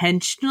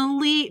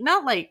intentionally,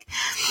 not like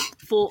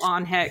full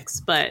on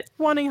hex, but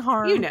wanting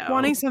harm,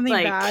 wanting something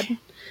like, bad.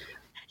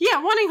 Yeah,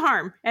 wanting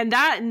harm. And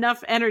that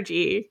enough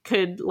energy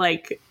could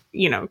like,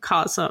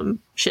 cause some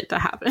shit to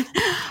happen.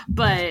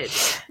 But,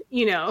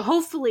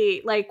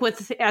 hopefully, like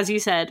with, as you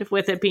said,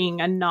 with it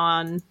being a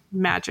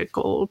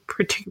non-magical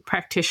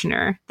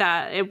practitioner,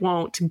 that it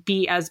won't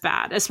be as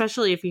bad,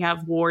 especially if you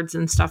have wards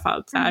and stuff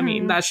up. I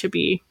mean, that should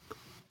be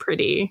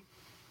pretty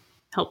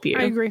help you.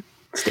 I agree.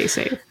 Stay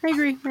safe. I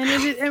agree.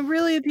 And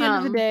really at the end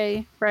of the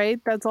day, right,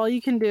 that's all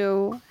you can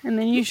do. And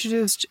then you should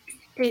just,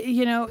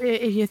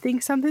 if you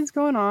think something's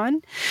going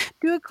on,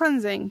 do a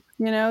cleansing,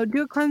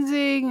 do a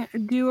cleansing,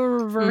 do a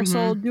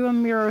reversal, do a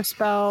mirror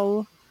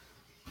spell,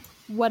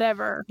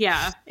 whatever.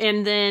 Yeah.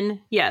 And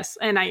then, yes.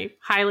 And I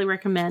highly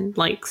recommend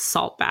like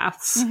salt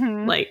baths,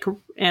 like,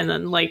 and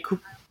then like,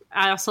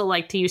 I also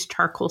like to use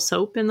charcoal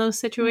soap in those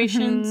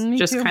situations.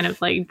 Just kind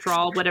of like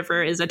draw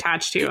whatever is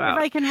attached to you out.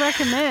 If I can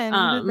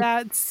recommend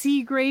that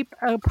Sea Grape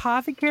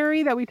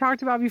Apothecary that we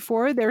talked about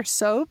before, their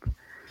soap.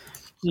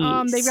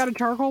 Yes. They've got a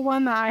charcoal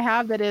one that I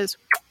have that is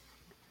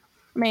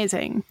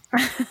amazing.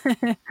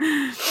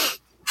 I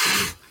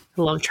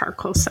love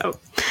charcoal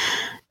soap.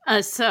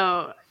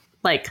 So,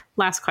 like,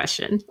 last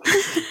question.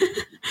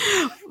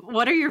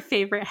 What are your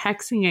favorite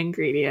hexing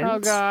ingredients? Oh,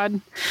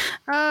 God.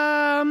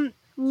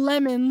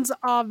 Lemons,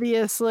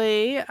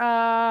 obviously.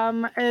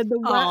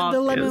 The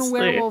lemon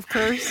werewolf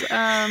curse.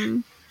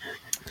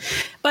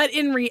 But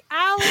in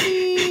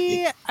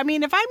reality, I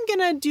mean, if I'm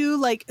gonna do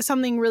like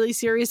something really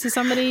serious to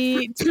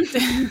somebody,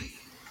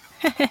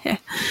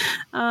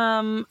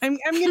 I'm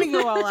gonna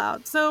go all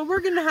out. So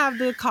we're gonna have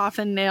the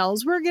coffin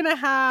nails. We're gonna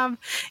have,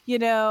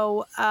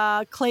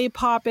 clay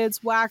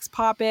poppets, wax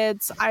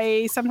poppets.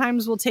 I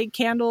sometimes will take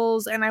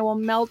candles and I will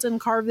melt and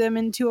carve them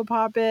into a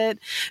poppet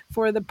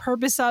for the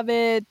purpose of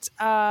it.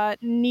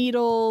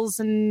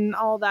 Needles and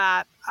all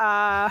that.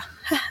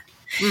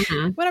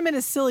 When I'm in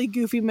a silly,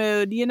 goofy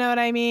mood, you know what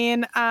I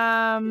mean?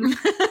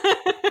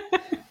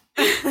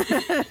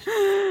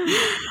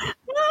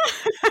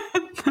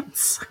 That's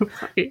so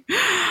funny.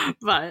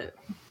 But,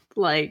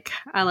 like,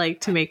 I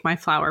like to make my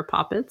flower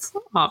poppets,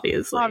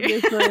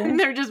 obviously.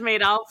 They're just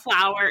made out of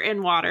flour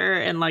and water,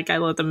 and, like, I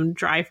let them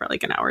dry for,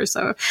 like, an hour or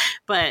so.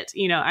 But,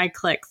 I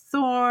collect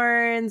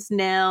thorns,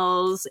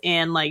 nails,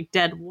 and, like,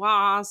 dead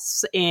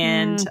wasps,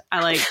 and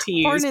I like to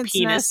use Hornet's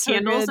penis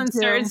candles in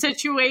certain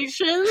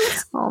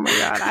situations. Oh, my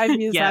God. I've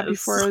used that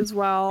before as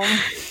well.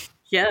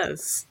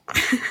 Yes.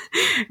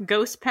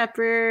 Ghost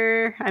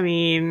pepper,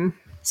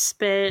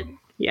 spit,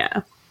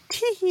 yeah.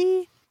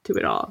 Do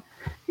it all.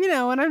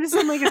 When I'm just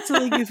in like a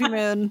silly, goofy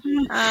mood.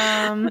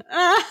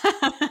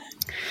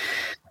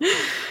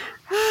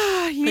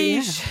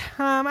 Yeesh.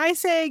 I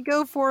say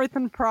go forth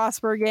and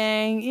prosper,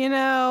 gang.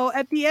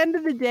 At the end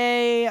of the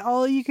day,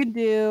 all you can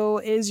do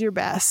is your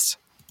best.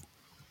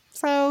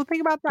 So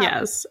think about that.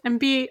 Yes, and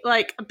be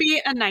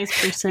a nice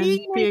person.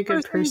 Be a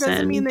good person.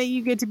 Doesn't mean that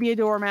you get to be a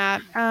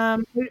doormat. Or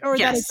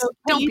that it's okay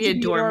don't be a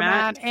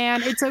doormat.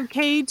 And it's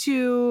okay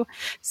to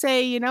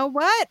say, you know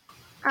what?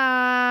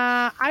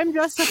 I'm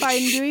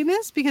justified in doing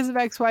this because of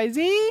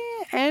XYZ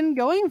and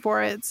going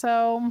for it.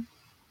 So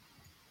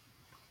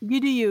you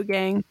do you,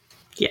 gang.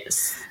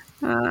 Yes.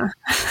 But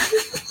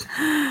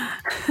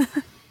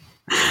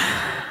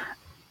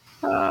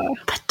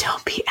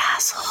don't be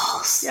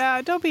assholes.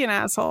 Yeah, don't be an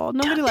asshole.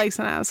 Nobody likes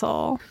an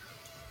asshole.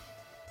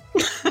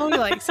 Nobody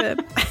likes it.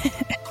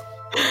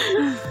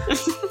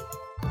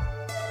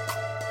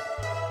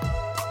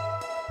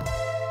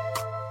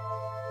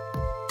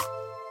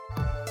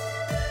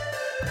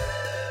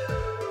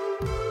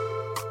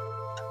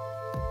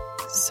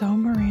 So,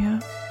 Maria,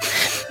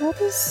 what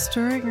is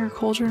stirring your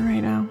cauldron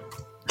right now?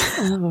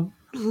 Oh,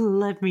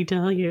 let me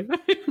tell you.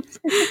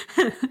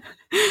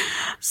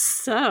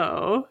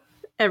 So,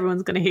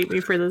 everyone's going to hate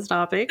me for this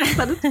topic,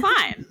 but it's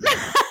fine.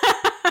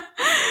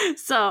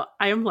 So,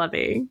 I am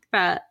loving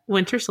that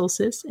winter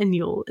solstice and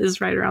Yule is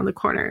right around the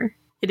corner.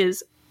 It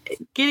is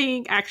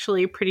getting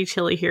actually pretty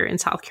chilly here in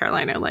South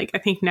Carolina. Like, I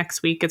think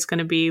next week it's going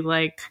to be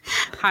like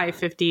high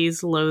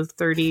 50s, low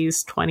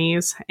 30s,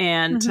 20s.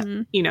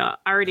 And, I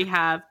already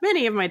have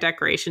many of my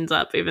decorations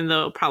up, even though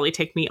it'll probably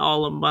take me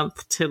all a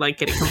month to like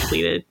get it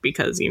completed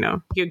because,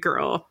 your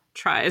girl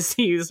tries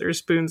to use their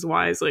spoons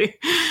wisely.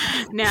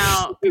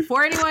 Now,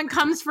 before anyone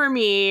comes for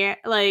me,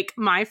 like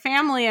my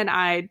family and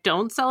I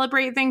don't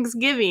celebrate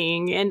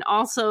Thanksgiving, and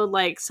also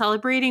like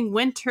celebrating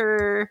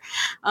winter,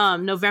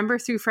 November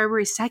through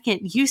February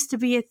 2nd used to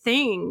be a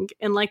thing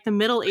in like the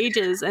Middle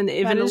Ages and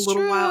even a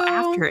little while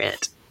after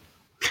it.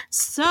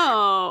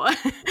 So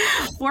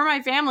for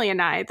my family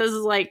and I,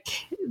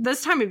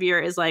 this time of year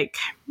is like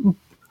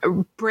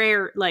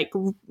rare, like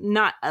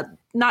not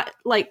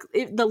like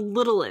the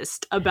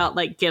littlest about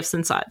like gifts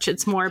and such.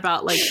 It's more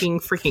about like being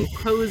freaking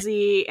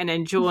cozy and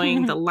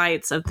enjoying the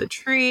lights of the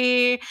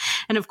tree,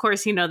 and of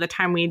course, you know, the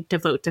time we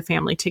devote to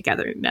family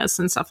togetherness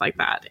and stuff like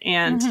that.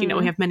 And you know,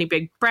 we have many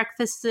big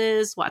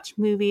breakfasts, watch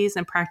movies,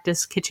 and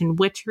practice kitchen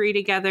witchery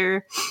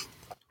together.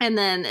 And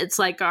then it's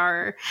like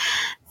our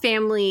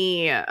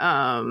family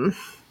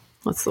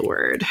what's the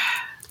word,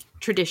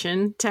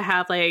 tradition to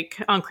have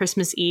like on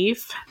Christmas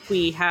Eve,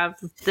 we have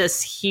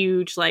this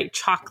huge like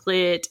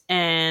chocolate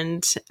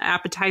and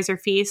appetizer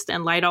feast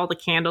and light all the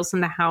candles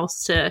in the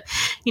house to,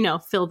 you know,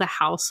 fill the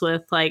house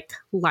with like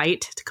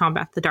light to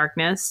combat the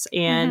darkness.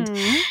 And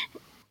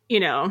you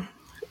know,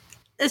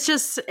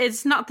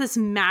 it's not this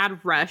mad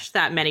rush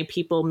that many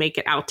people make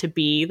it out to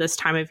be this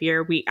time of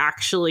year. We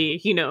actually,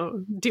 you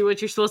know, do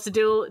what you're supposed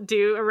to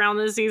do around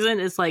this season.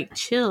 Is like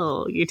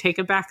chill. You take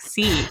a back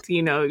seat.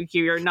 You know,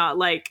 you're not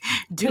like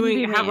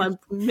have a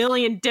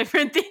million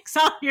different things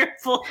on your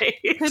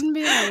plate. Couldn't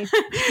be me.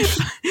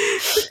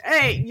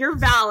 Hey, you're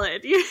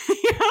valid. You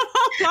have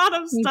a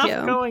lot of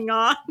stuff going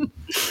on.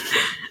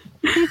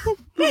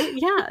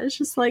 But yeah, it's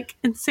just like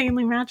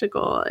insanely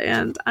magical,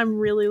 and I'm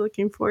really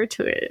looking forward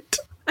to it.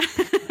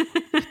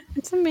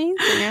 It's amazing.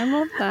 I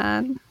love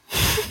that.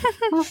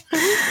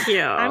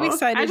 Yeah, I'm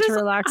excited to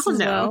relax as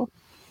well.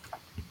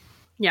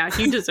 Yeah,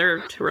 you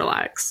deserve to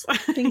relax.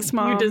 Thanks,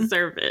 Mom. You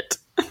deserve it.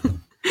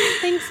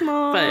 Thanks,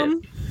 Mom.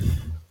 But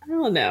I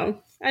don't know.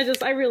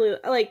 I really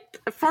like,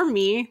 for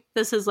me,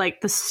 this is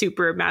like the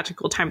super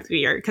magical time of the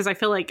year because I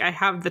feel like I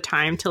have the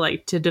time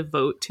to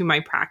devote to my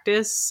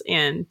practice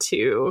and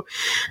to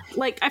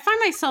like, I find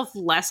myself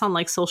less on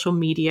like social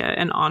media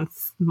and on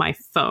my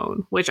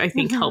phone, which I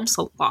think helps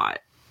a lot.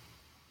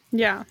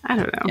 Yeah. I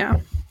don't know. Yeah.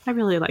 I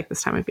really like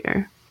this time of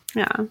year.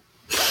 Yeah.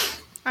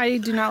 I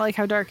do not like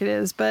how dark it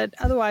is, but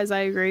otherwise I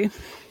agree.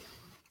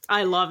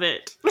 I love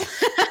it.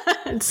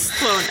 It's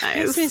so nice.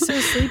 It makes me so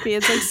sleepy.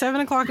 It's like 7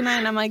 o'clock at night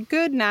and I'm like,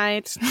 good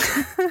night.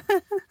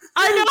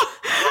 I know.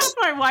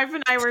 My wife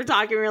and I were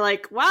talking. We were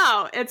like,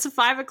 wow, it's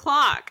 5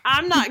 o'clock.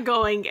 I'm not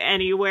going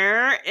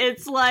anywhere.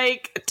 It's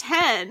like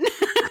 10.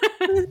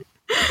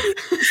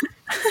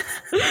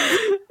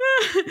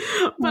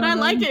 But I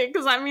like it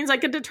because that means I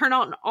get to turn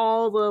on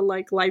all the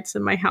like lights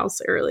in my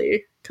house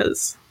early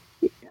because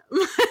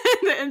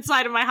the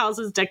inside of my house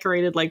is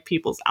decorated like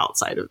people's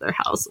outside of their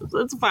houses.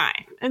 It's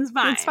fine. It's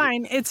fine. It's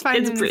fine. It's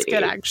fine. It's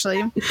good,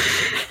 actually.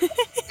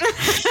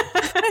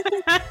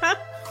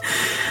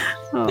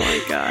 Oh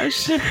my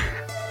gosh.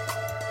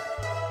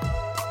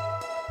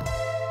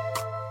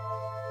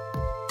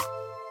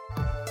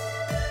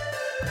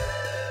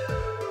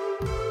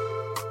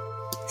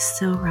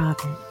 So,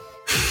 Robin,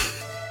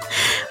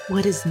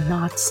 what is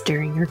not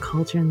stirring your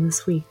cauldron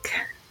this week?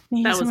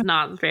 That was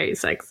not very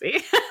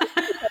sexy.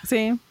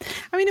 See,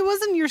 I mean, it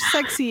wasn't your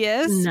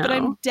sexiest, but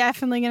I'm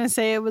definitely going to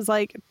say it was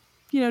like,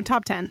 you know,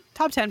 top 10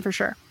 for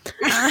sure.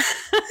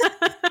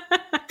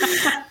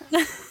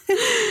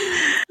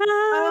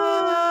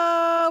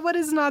 What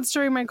is not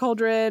stirring my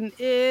cauldron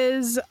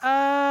is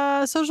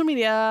social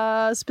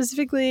media,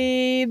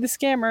 specifically the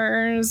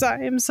scammers.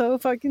 I am so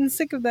fucking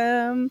sick of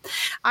them.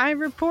 I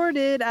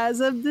reported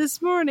as of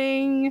this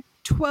morning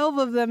 12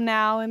 of them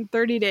now in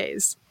 30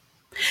 days.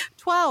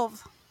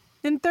 12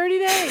 in 30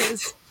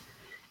 days.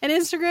 And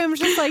Instagram's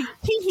just like,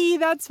 hee,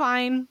 that's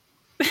fine.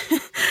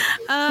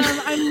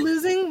 I'm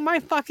losing my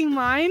fucking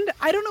mind.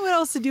 I don't know what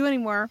else to do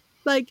anymore.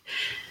 Like,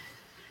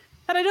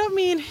 and I don't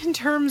mean in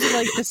terms of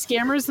like the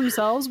scammers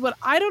themselves. What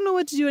I don't know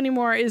what to do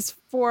anymore is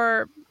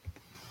for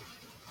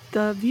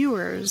the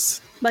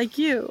viewers like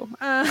you.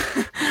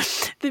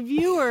 The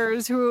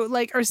viewers who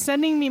like are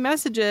sending me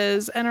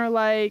messages and are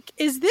like,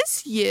 is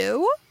this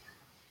you?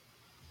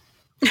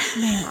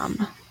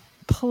 Ma'am.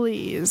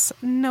 Please.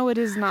 No, it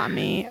is not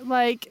me.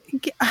 Like,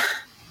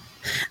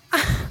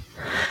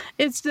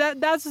 it's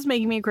that's what's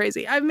making me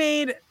crazy. I've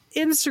made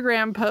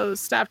Instagram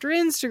post after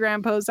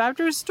Instagram post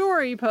after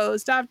story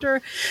post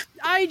after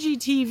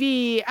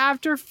IGTV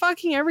after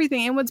fucking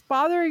everything. And what's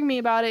bothering me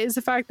about it is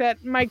the fact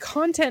that my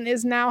content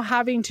is now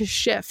having to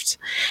shift.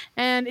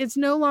 And it's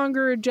no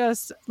longer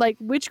just like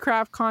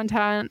witchcraft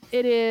content.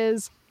 It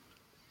is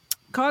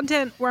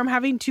content where I'm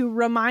having to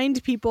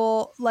remind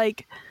people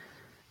like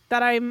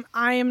that I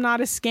am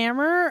not a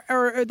scammer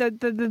or that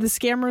the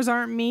scammers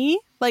aren't me,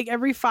 like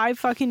every 5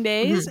 fucking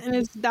days.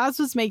 And that's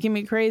what's making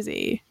me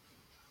crazy.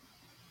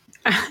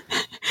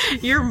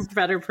 You're a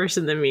better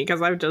person than me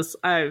because I've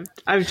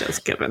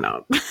just given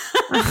up.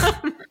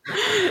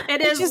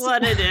 It is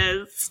what it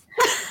is.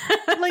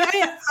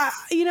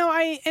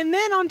 And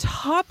then on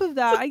top of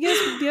that, I guess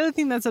the other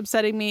thing that's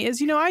upsetting me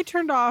is, I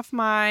turned off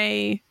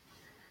my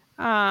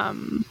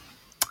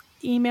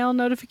email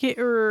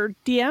notification or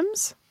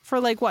DMs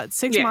for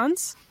 6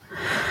 months.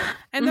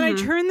 And then I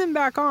turned them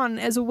back on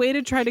as a way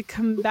to try to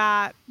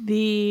combat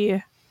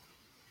the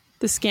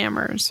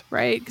scammers,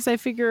 right? Because I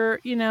figure,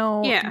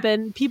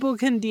 then people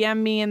can DM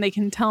me and they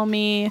can tell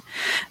me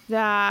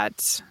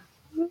that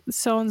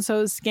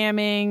so-and-so is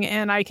scamming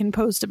and I can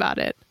post about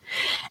it.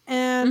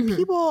 And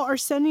people are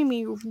sending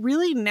me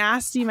really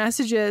nasty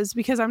messages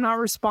because I'm not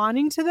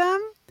responding to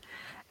them.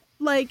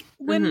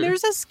 When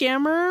there's a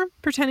scammer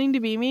pretending to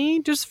be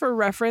me, just for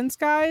reference,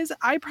 guys,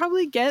 I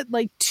probably get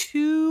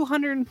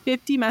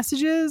 250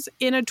 messages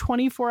in a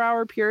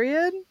 24-hour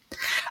period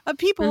of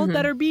people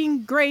that are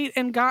being great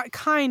and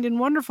kind and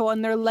wonderful,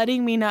 and they're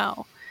letting me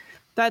know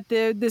that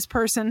this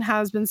person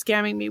has been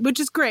scamming me, which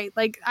is great.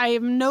 I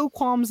have no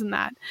qualms in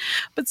that.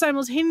 But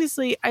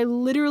simultaneously, I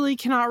literally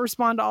cannot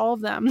respond to all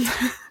of them.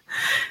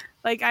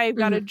 I've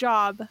got a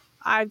job.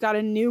 I've got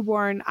a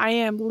newborn. I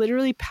am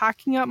literally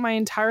packing up my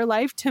entire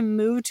life to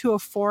move to a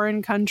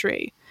foreign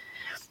country.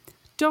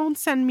 Don't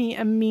send me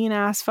a mean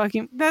ass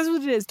fucking... That's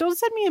what it is. Don't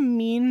send me a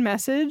mean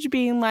message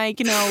being you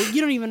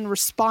don't even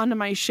respond to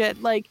my shit.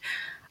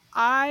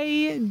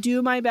 I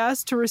do my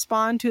best to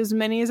respond to as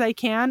many as I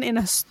can in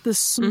the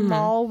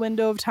small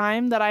window of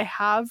time that I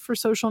have for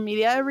social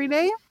media every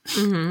day.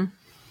 I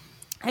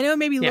know it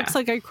maybe looks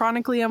like I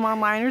chronically am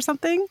online or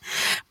something,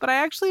 but I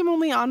actually am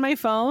only on my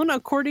phone,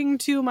 according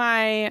to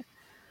my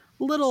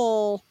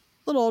little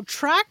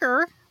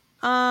tracker,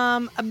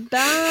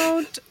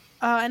 about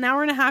an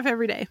hour and a half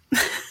every day.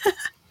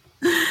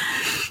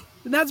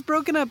 That's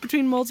broken up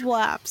between multiple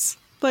apps.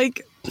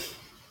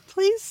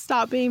 Please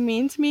stop being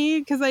mean to me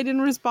because I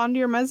didn't respond to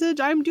your message.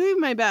 I'm doing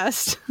my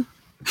best.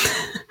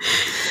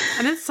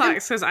 And it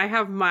sucks because I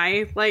have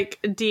my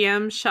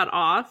DM shut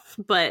off,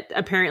 but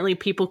apparently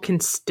people can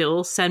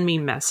still send me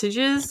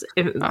messages.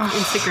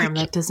 Instagram,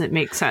 that doesn't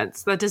make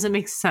sense. That doesn't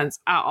make sense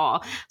at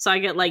all. So I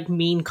get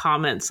mean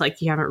comments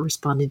you haven't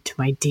responded to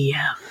my DM,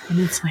 and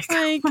it's oh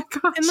my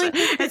gosh, and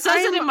it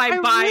says it in my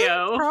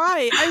bio.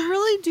 I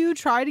really do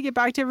try to get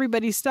back to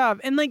everybody's stuff,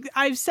 and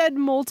I've said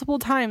multiple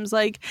times,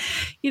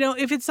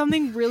 if it's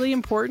something really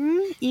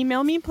important,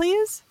 email me,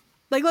 please.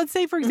 Let's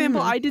say, for example,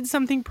 I did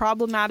something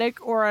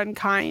problematic or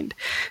unkind.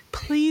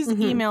 Please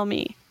email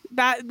me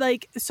that,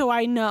 so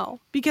I know,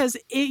 because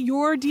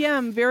your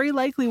DM very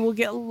likely will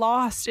get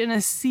lost in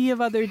a sea of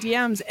other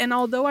DMs. And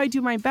although I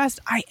do my best,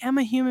 I am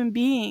a human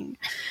being.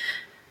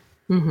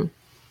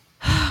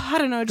 I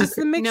don't know, just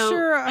the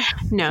mixture.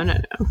 No.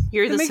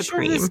 You're the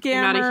supreme.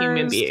 You're not a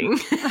human being.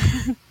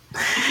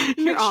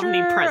 You're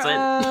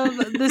omnipresent. Of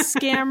the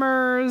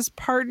scammers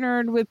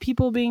partnered with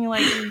people being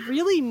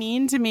really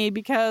mean to me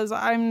because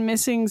I'm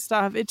missing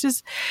stuff.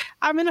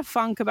 I'm in a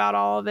funk about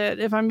all of it,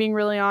 if I'm being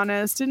really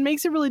honest. It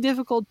makes it really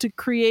difficult to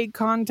create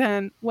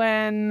content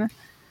when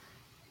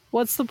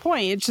what's the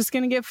point? It's just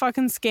going to get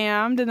fucking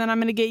scammed, and then I'm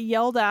going to get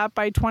yelled at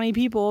by 20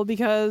 people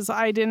because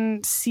I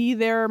didn't see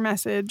their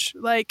message.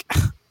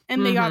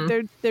 And they got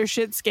their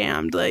shit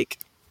scammed.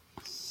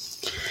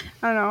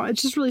 I don't know.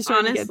 It's just really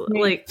starting to get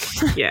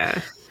to me.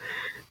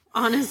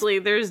 Honestly,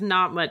 there's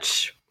not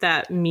much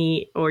that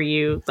me or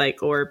you,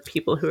 or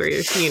people who are,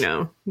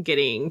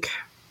 getting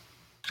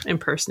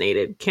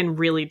impersonated can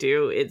really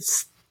do.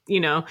 It's,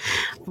 the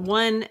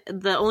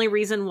only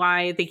reason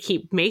why they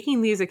keep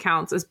making these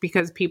accounts is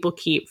because people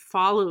keep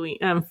falling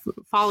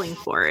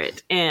for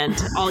it. And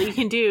all you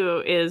can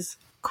do is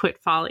quit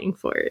falling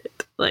for it.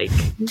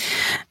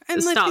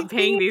 And stop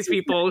paying these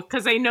people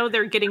because they know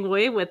they're getting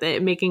away with it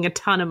and making a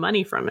ton of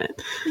money from it.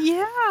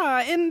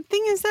 Yeah, and the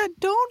thing is that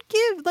don't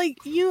give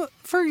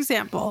for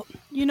example,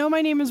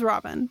 my name is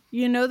Robin.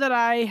 You know that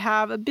I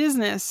have a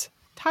business,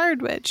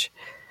 Tired Witch.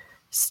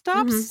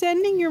 Stop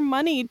sending your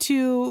money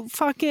to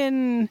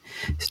fucking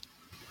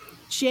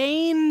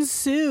Jane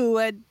Sue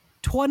at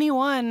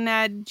 21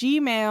 at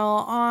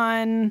Gmail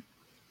on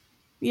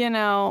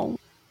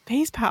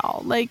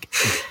PayPal.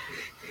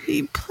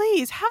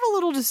 Please have a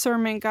little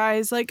discernment,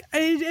 guys.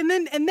 And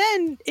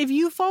then if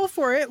you fall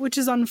for it, which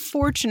is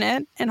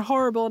unfortunate and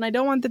horrible, and I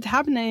don't want that to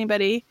happen to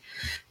anybody,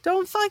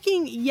 don't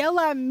fucking yell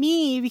at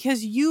me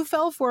because you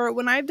fell for it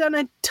when I've done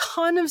a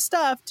ton of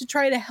stuff to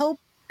try to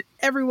help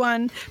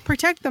everyone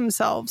protect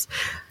themselves.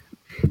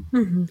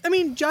 I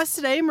mean, just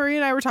today, Marie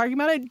and I were talking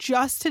about it.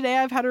 Just today,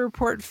 I've had to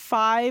report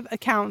 5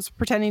 accounts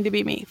pretending to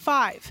be me.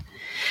 5.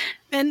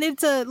 And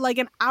it's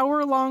an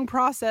hour-long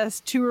process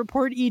to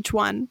report each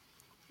one.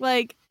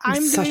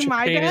 I'm doing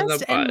my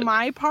best and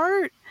my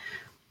part.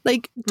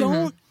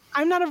 Don't,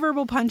 I'm not a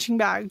verbal punching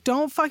bag.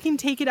 Don't fucking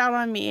take it out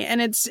on me.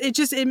 And I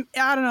don't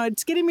know,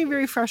 it's getting me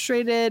very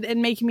frustrated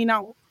and making me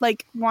not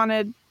want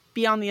to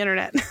be on the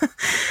internet.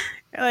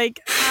 I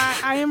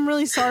am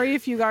really sorry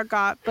if you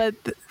got, but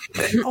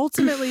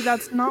ultimately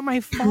that's not my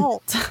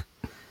fault.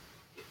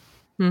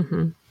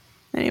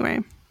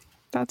 Anyway,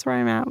 that's where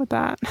I'm at with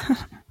that.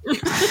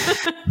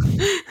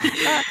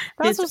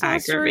 That's what's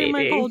not stirring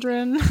my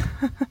cauldron.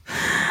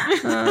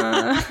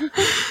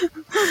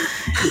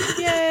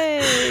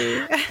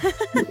 Yay!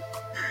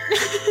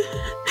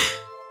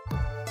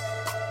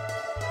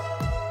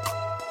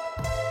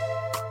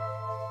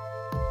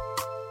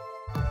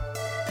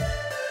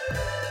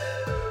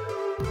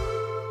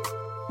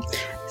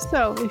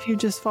 So, if you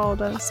just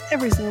followed us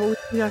every single week,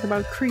 we talk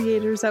about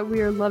creators that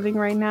we are loving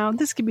right now.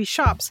 This could be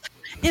shops,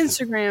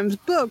 Instagrams,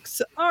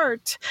 books,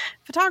 art,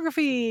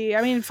 photography.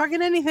 I mean,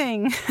 fucking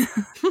anything.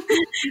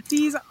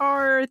 These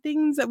are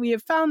things that we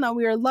have found that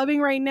we are loving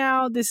right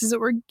now. This is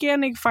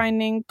organic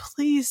finding.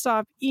 Please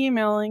stop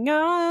emailing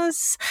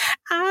us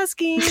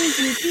asking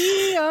to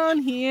be on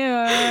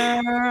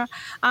here.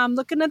 I'm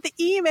looking at the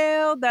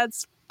email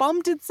that's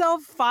bumped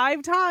itself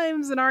 5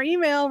 times in our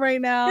email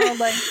right now.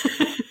 Like,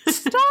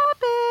 stop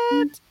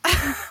it.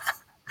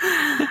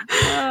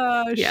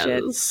 Oh,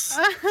 yes.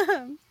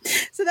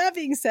 Shit. So that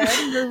being said,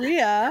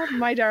 Maria,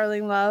 my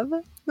darling love,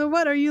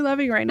 what are you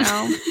loving right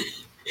now?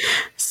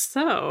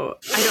 So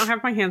I don't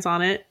have my hands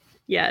on it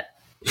yet.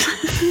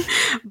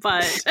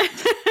 But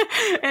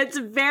it's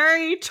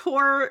very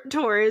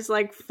Taurus,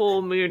 like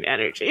full moon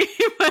energy.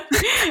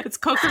 It's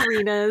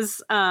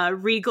Cocorrina's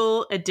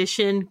Regal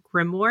edition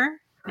Grimoire.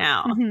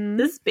 Now,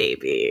 this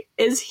baby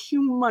is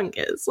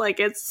humongous. Like,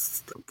 it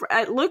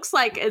looks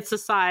like it's the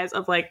size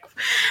of, like,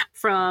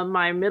 from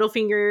my middle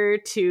finger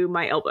to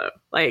my elbow.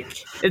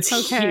 Like, it's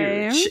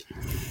huge.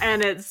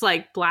 And it's,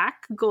 like,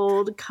 black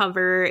gold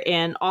cover,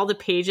 and all the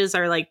pages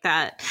are, like,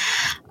 that,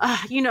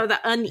 the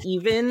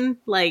uneven,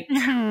 like,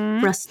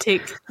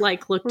 rustic,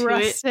 like, look to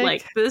it.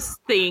 Like, this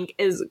thing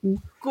is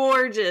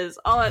gorgeous.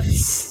 Oh,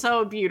 it's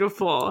so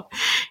beautiful.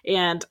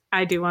 And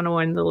I do want to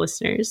warn the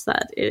listeners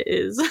that it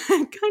is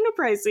kind of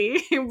pricey,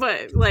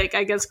 but like,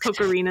 I guess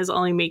Cocorrina is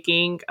only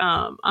making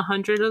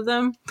 100 of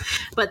them,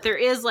 but there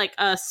is like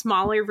a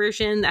smaller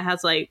version that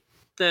has like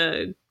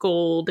the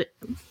gold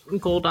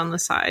on the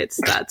sides.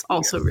 That's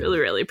also really,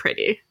 really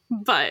pretty.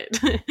 But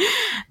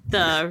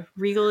the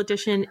Regal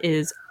edition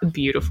is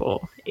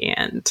beautiful,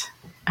 and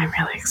I'm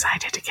really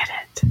excited to get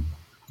it.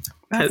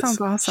 That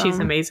sounds awesome. She's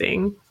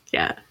amazing.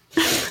 Yeah.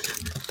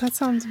 That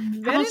sounds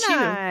very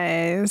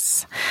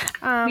nice.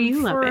 What are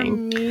you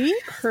loving? For me,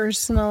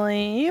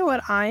 personally,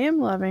 what I am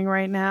loving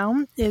right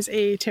now is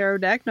a tarot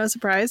deck. No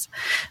surprise.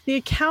 The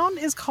account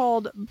is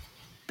called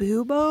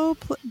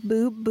Buboplague.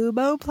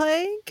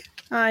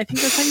 I think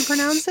that's how you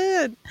pronounce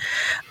it.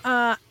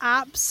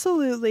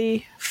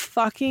 Absolutely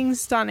fucking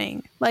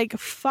stunning. Like,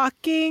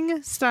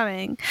 fucking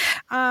stunning.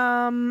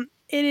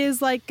 It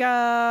is like,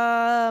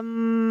 I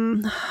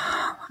don't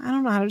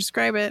know how to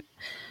describe it.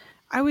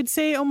 I would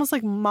say almost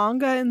like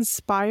manga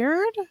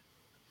inspired.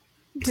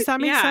 Does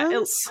that make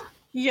sense?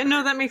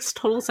 That makes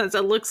total sense.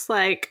 It looks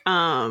like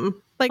something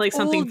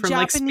from Japanese,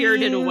 like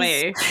Spirited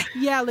Away.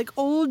 Yeah, like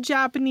old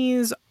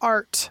Japanese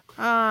art.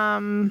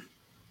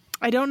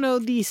 I don't know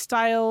the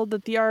style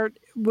that the art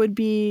would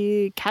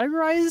be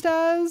categorized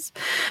as.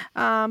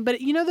 But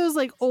those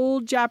like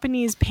old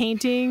Japanese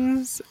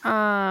paintings,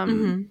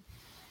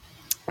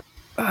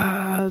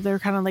 they're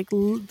kind of like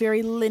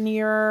very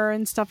linear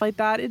and stuff like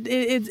that.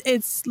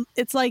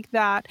 It's like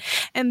that.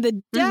 And the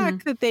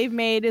deck that they've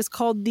made is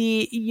called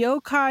the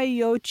Yokai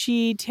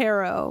Yochi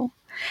Tarot,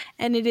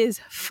 and it is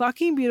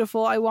fucking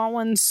beautiful. I want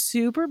one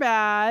super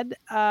bad.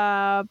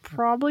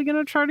 Probably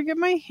gonna try to get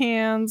my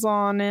hands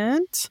on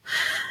it.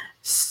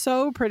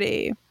 So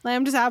pretty.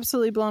 I'm just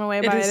absolutely blown away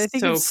by it. I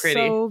think it's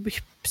pretty.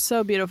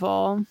 So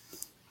beautiful.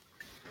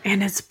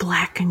 And it's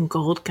black and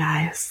gold,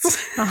 guys.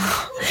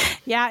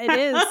 Yeah, it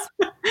is.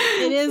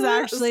 It is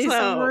actually.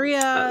 So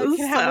Maria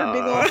can have her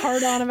big old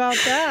heart on about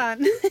that.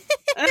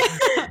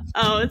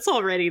 Oh, it's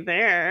already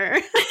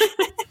there.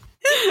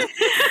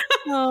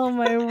 Oh,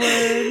 my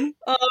word.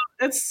 Oh,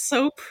 it's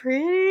so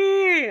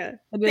pretty.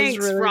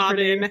 Thanks, really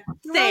Robin.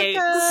 Pretty.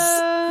 Thanks.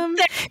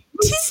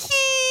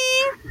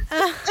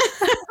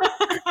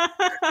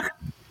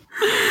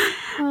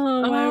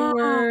 Oh, my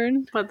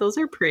word. But those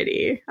are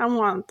pretty. I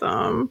want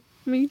them.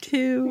 Me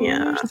too.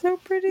 Yeah. They're so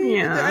pretty.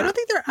 Yeah. I don't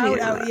think they're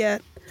out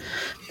yet.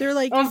 They're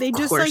like, they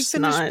just like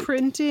finished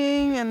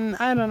printing, and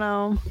I don't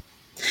know.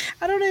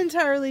 I don't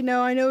entirely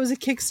know. I know it was a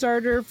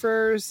Kickstarter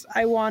first.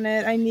 I want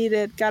it. I need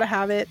it. Gotta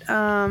have it.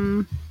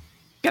 Gonna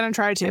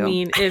try to. I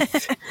mean,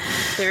 if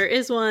there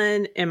is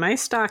one in my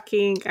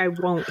stocking, I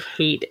won't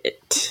hate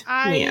it.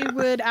 I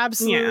would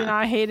absolutely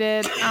not hate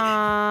it.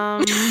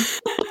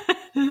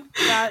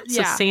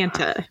 So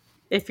Santa,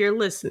 if you're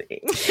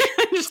listening.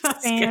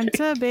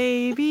 Santa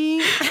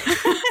baby.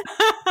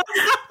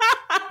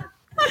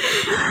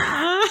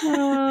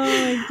 Oh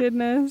my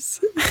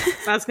goodness.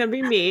 That's gonna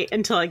be me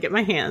until I get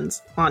my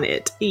hands on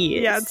it.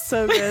 Yes. Yeah, it's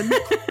so good.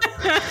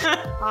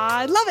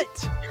 I love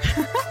it.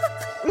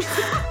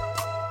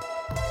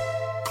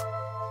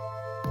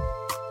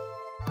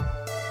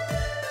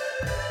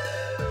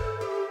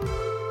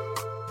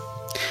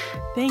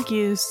 Thank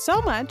you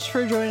so much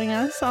for joining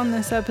us on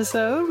this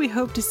episode. We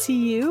hope to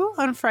see you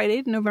on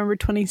Friday, November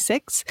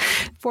 26th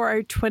for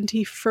our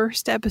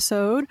 21st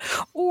episode.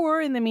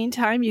 Or in the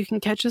meantime, you can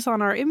catch us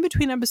on our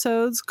in-between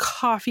episodes,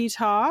 Coffee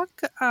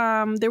Talk.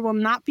 There will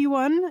not be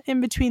one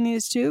in between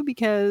these two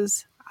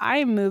because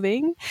I'm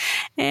moving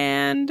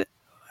and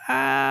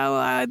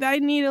I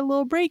need a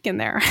little break in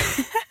there.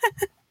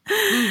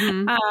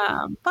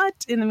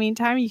 But in the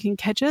meantime, you can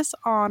catch us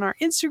on our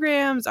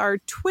Instagrams, our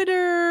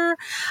Twitter,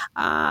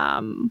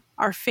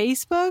 our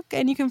Facebook,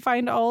 and you can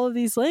find all of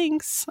these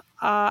links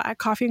at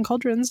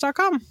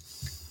coffeeandcauldrons.com.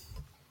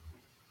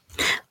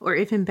 Or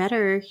even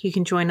better, you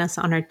can join us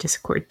on our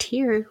Discord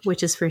tier,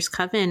 which is First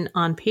Coven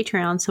on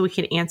Patreon, so we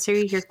can answer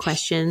your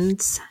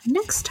questions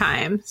next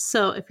time.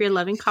 So if you're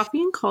loving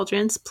Coffee and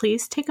Cauldrons,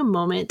 please take a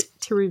moment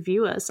to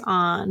review us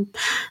on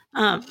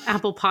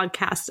Apple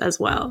Podcasts as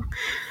well.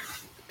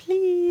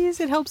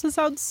 Please, it helps us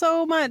out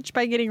so much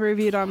by getting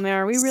reviewed on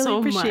there. We really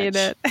appreciate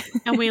it.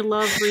 And we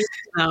love reading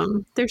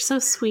them. They're so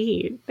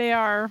sweet. They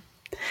are.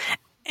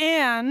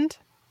 And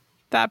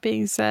that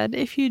being said,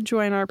 if you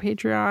join our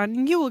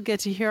Patreon, you will get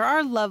to hear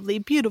our lovely,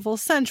 beautiful,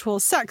 sensual,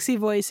 sexy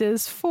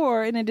voices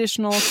for an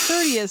additional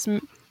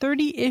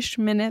 30-ish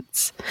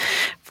minutes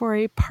for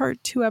a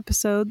part 2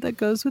 episode that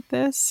goes with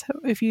this.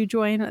 If you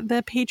join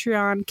the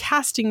Patreon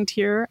casting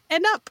tier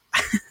and up.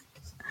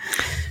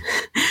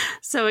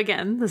 So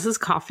again, this is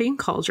Coffee and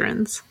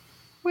Cauldrons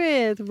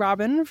with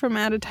Robin from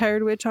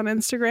 @ATiredWitch on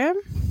Instagram.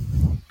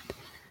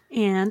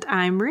 And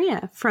I'm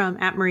Maria from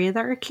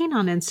 @MariaTheArcane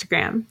on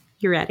Instagram.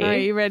 You ready? Are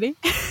you ready?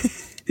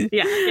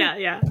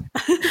 Yeah.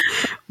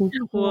 1,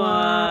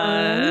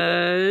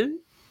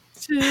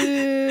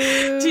 2,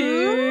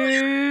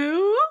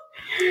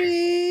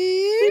 3.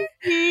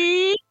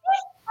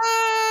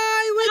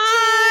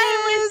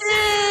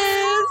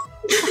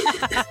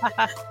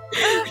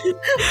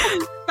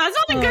 That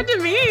sounded good to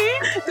me.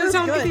 Does it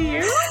sound good to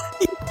you?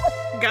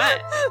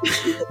 Good.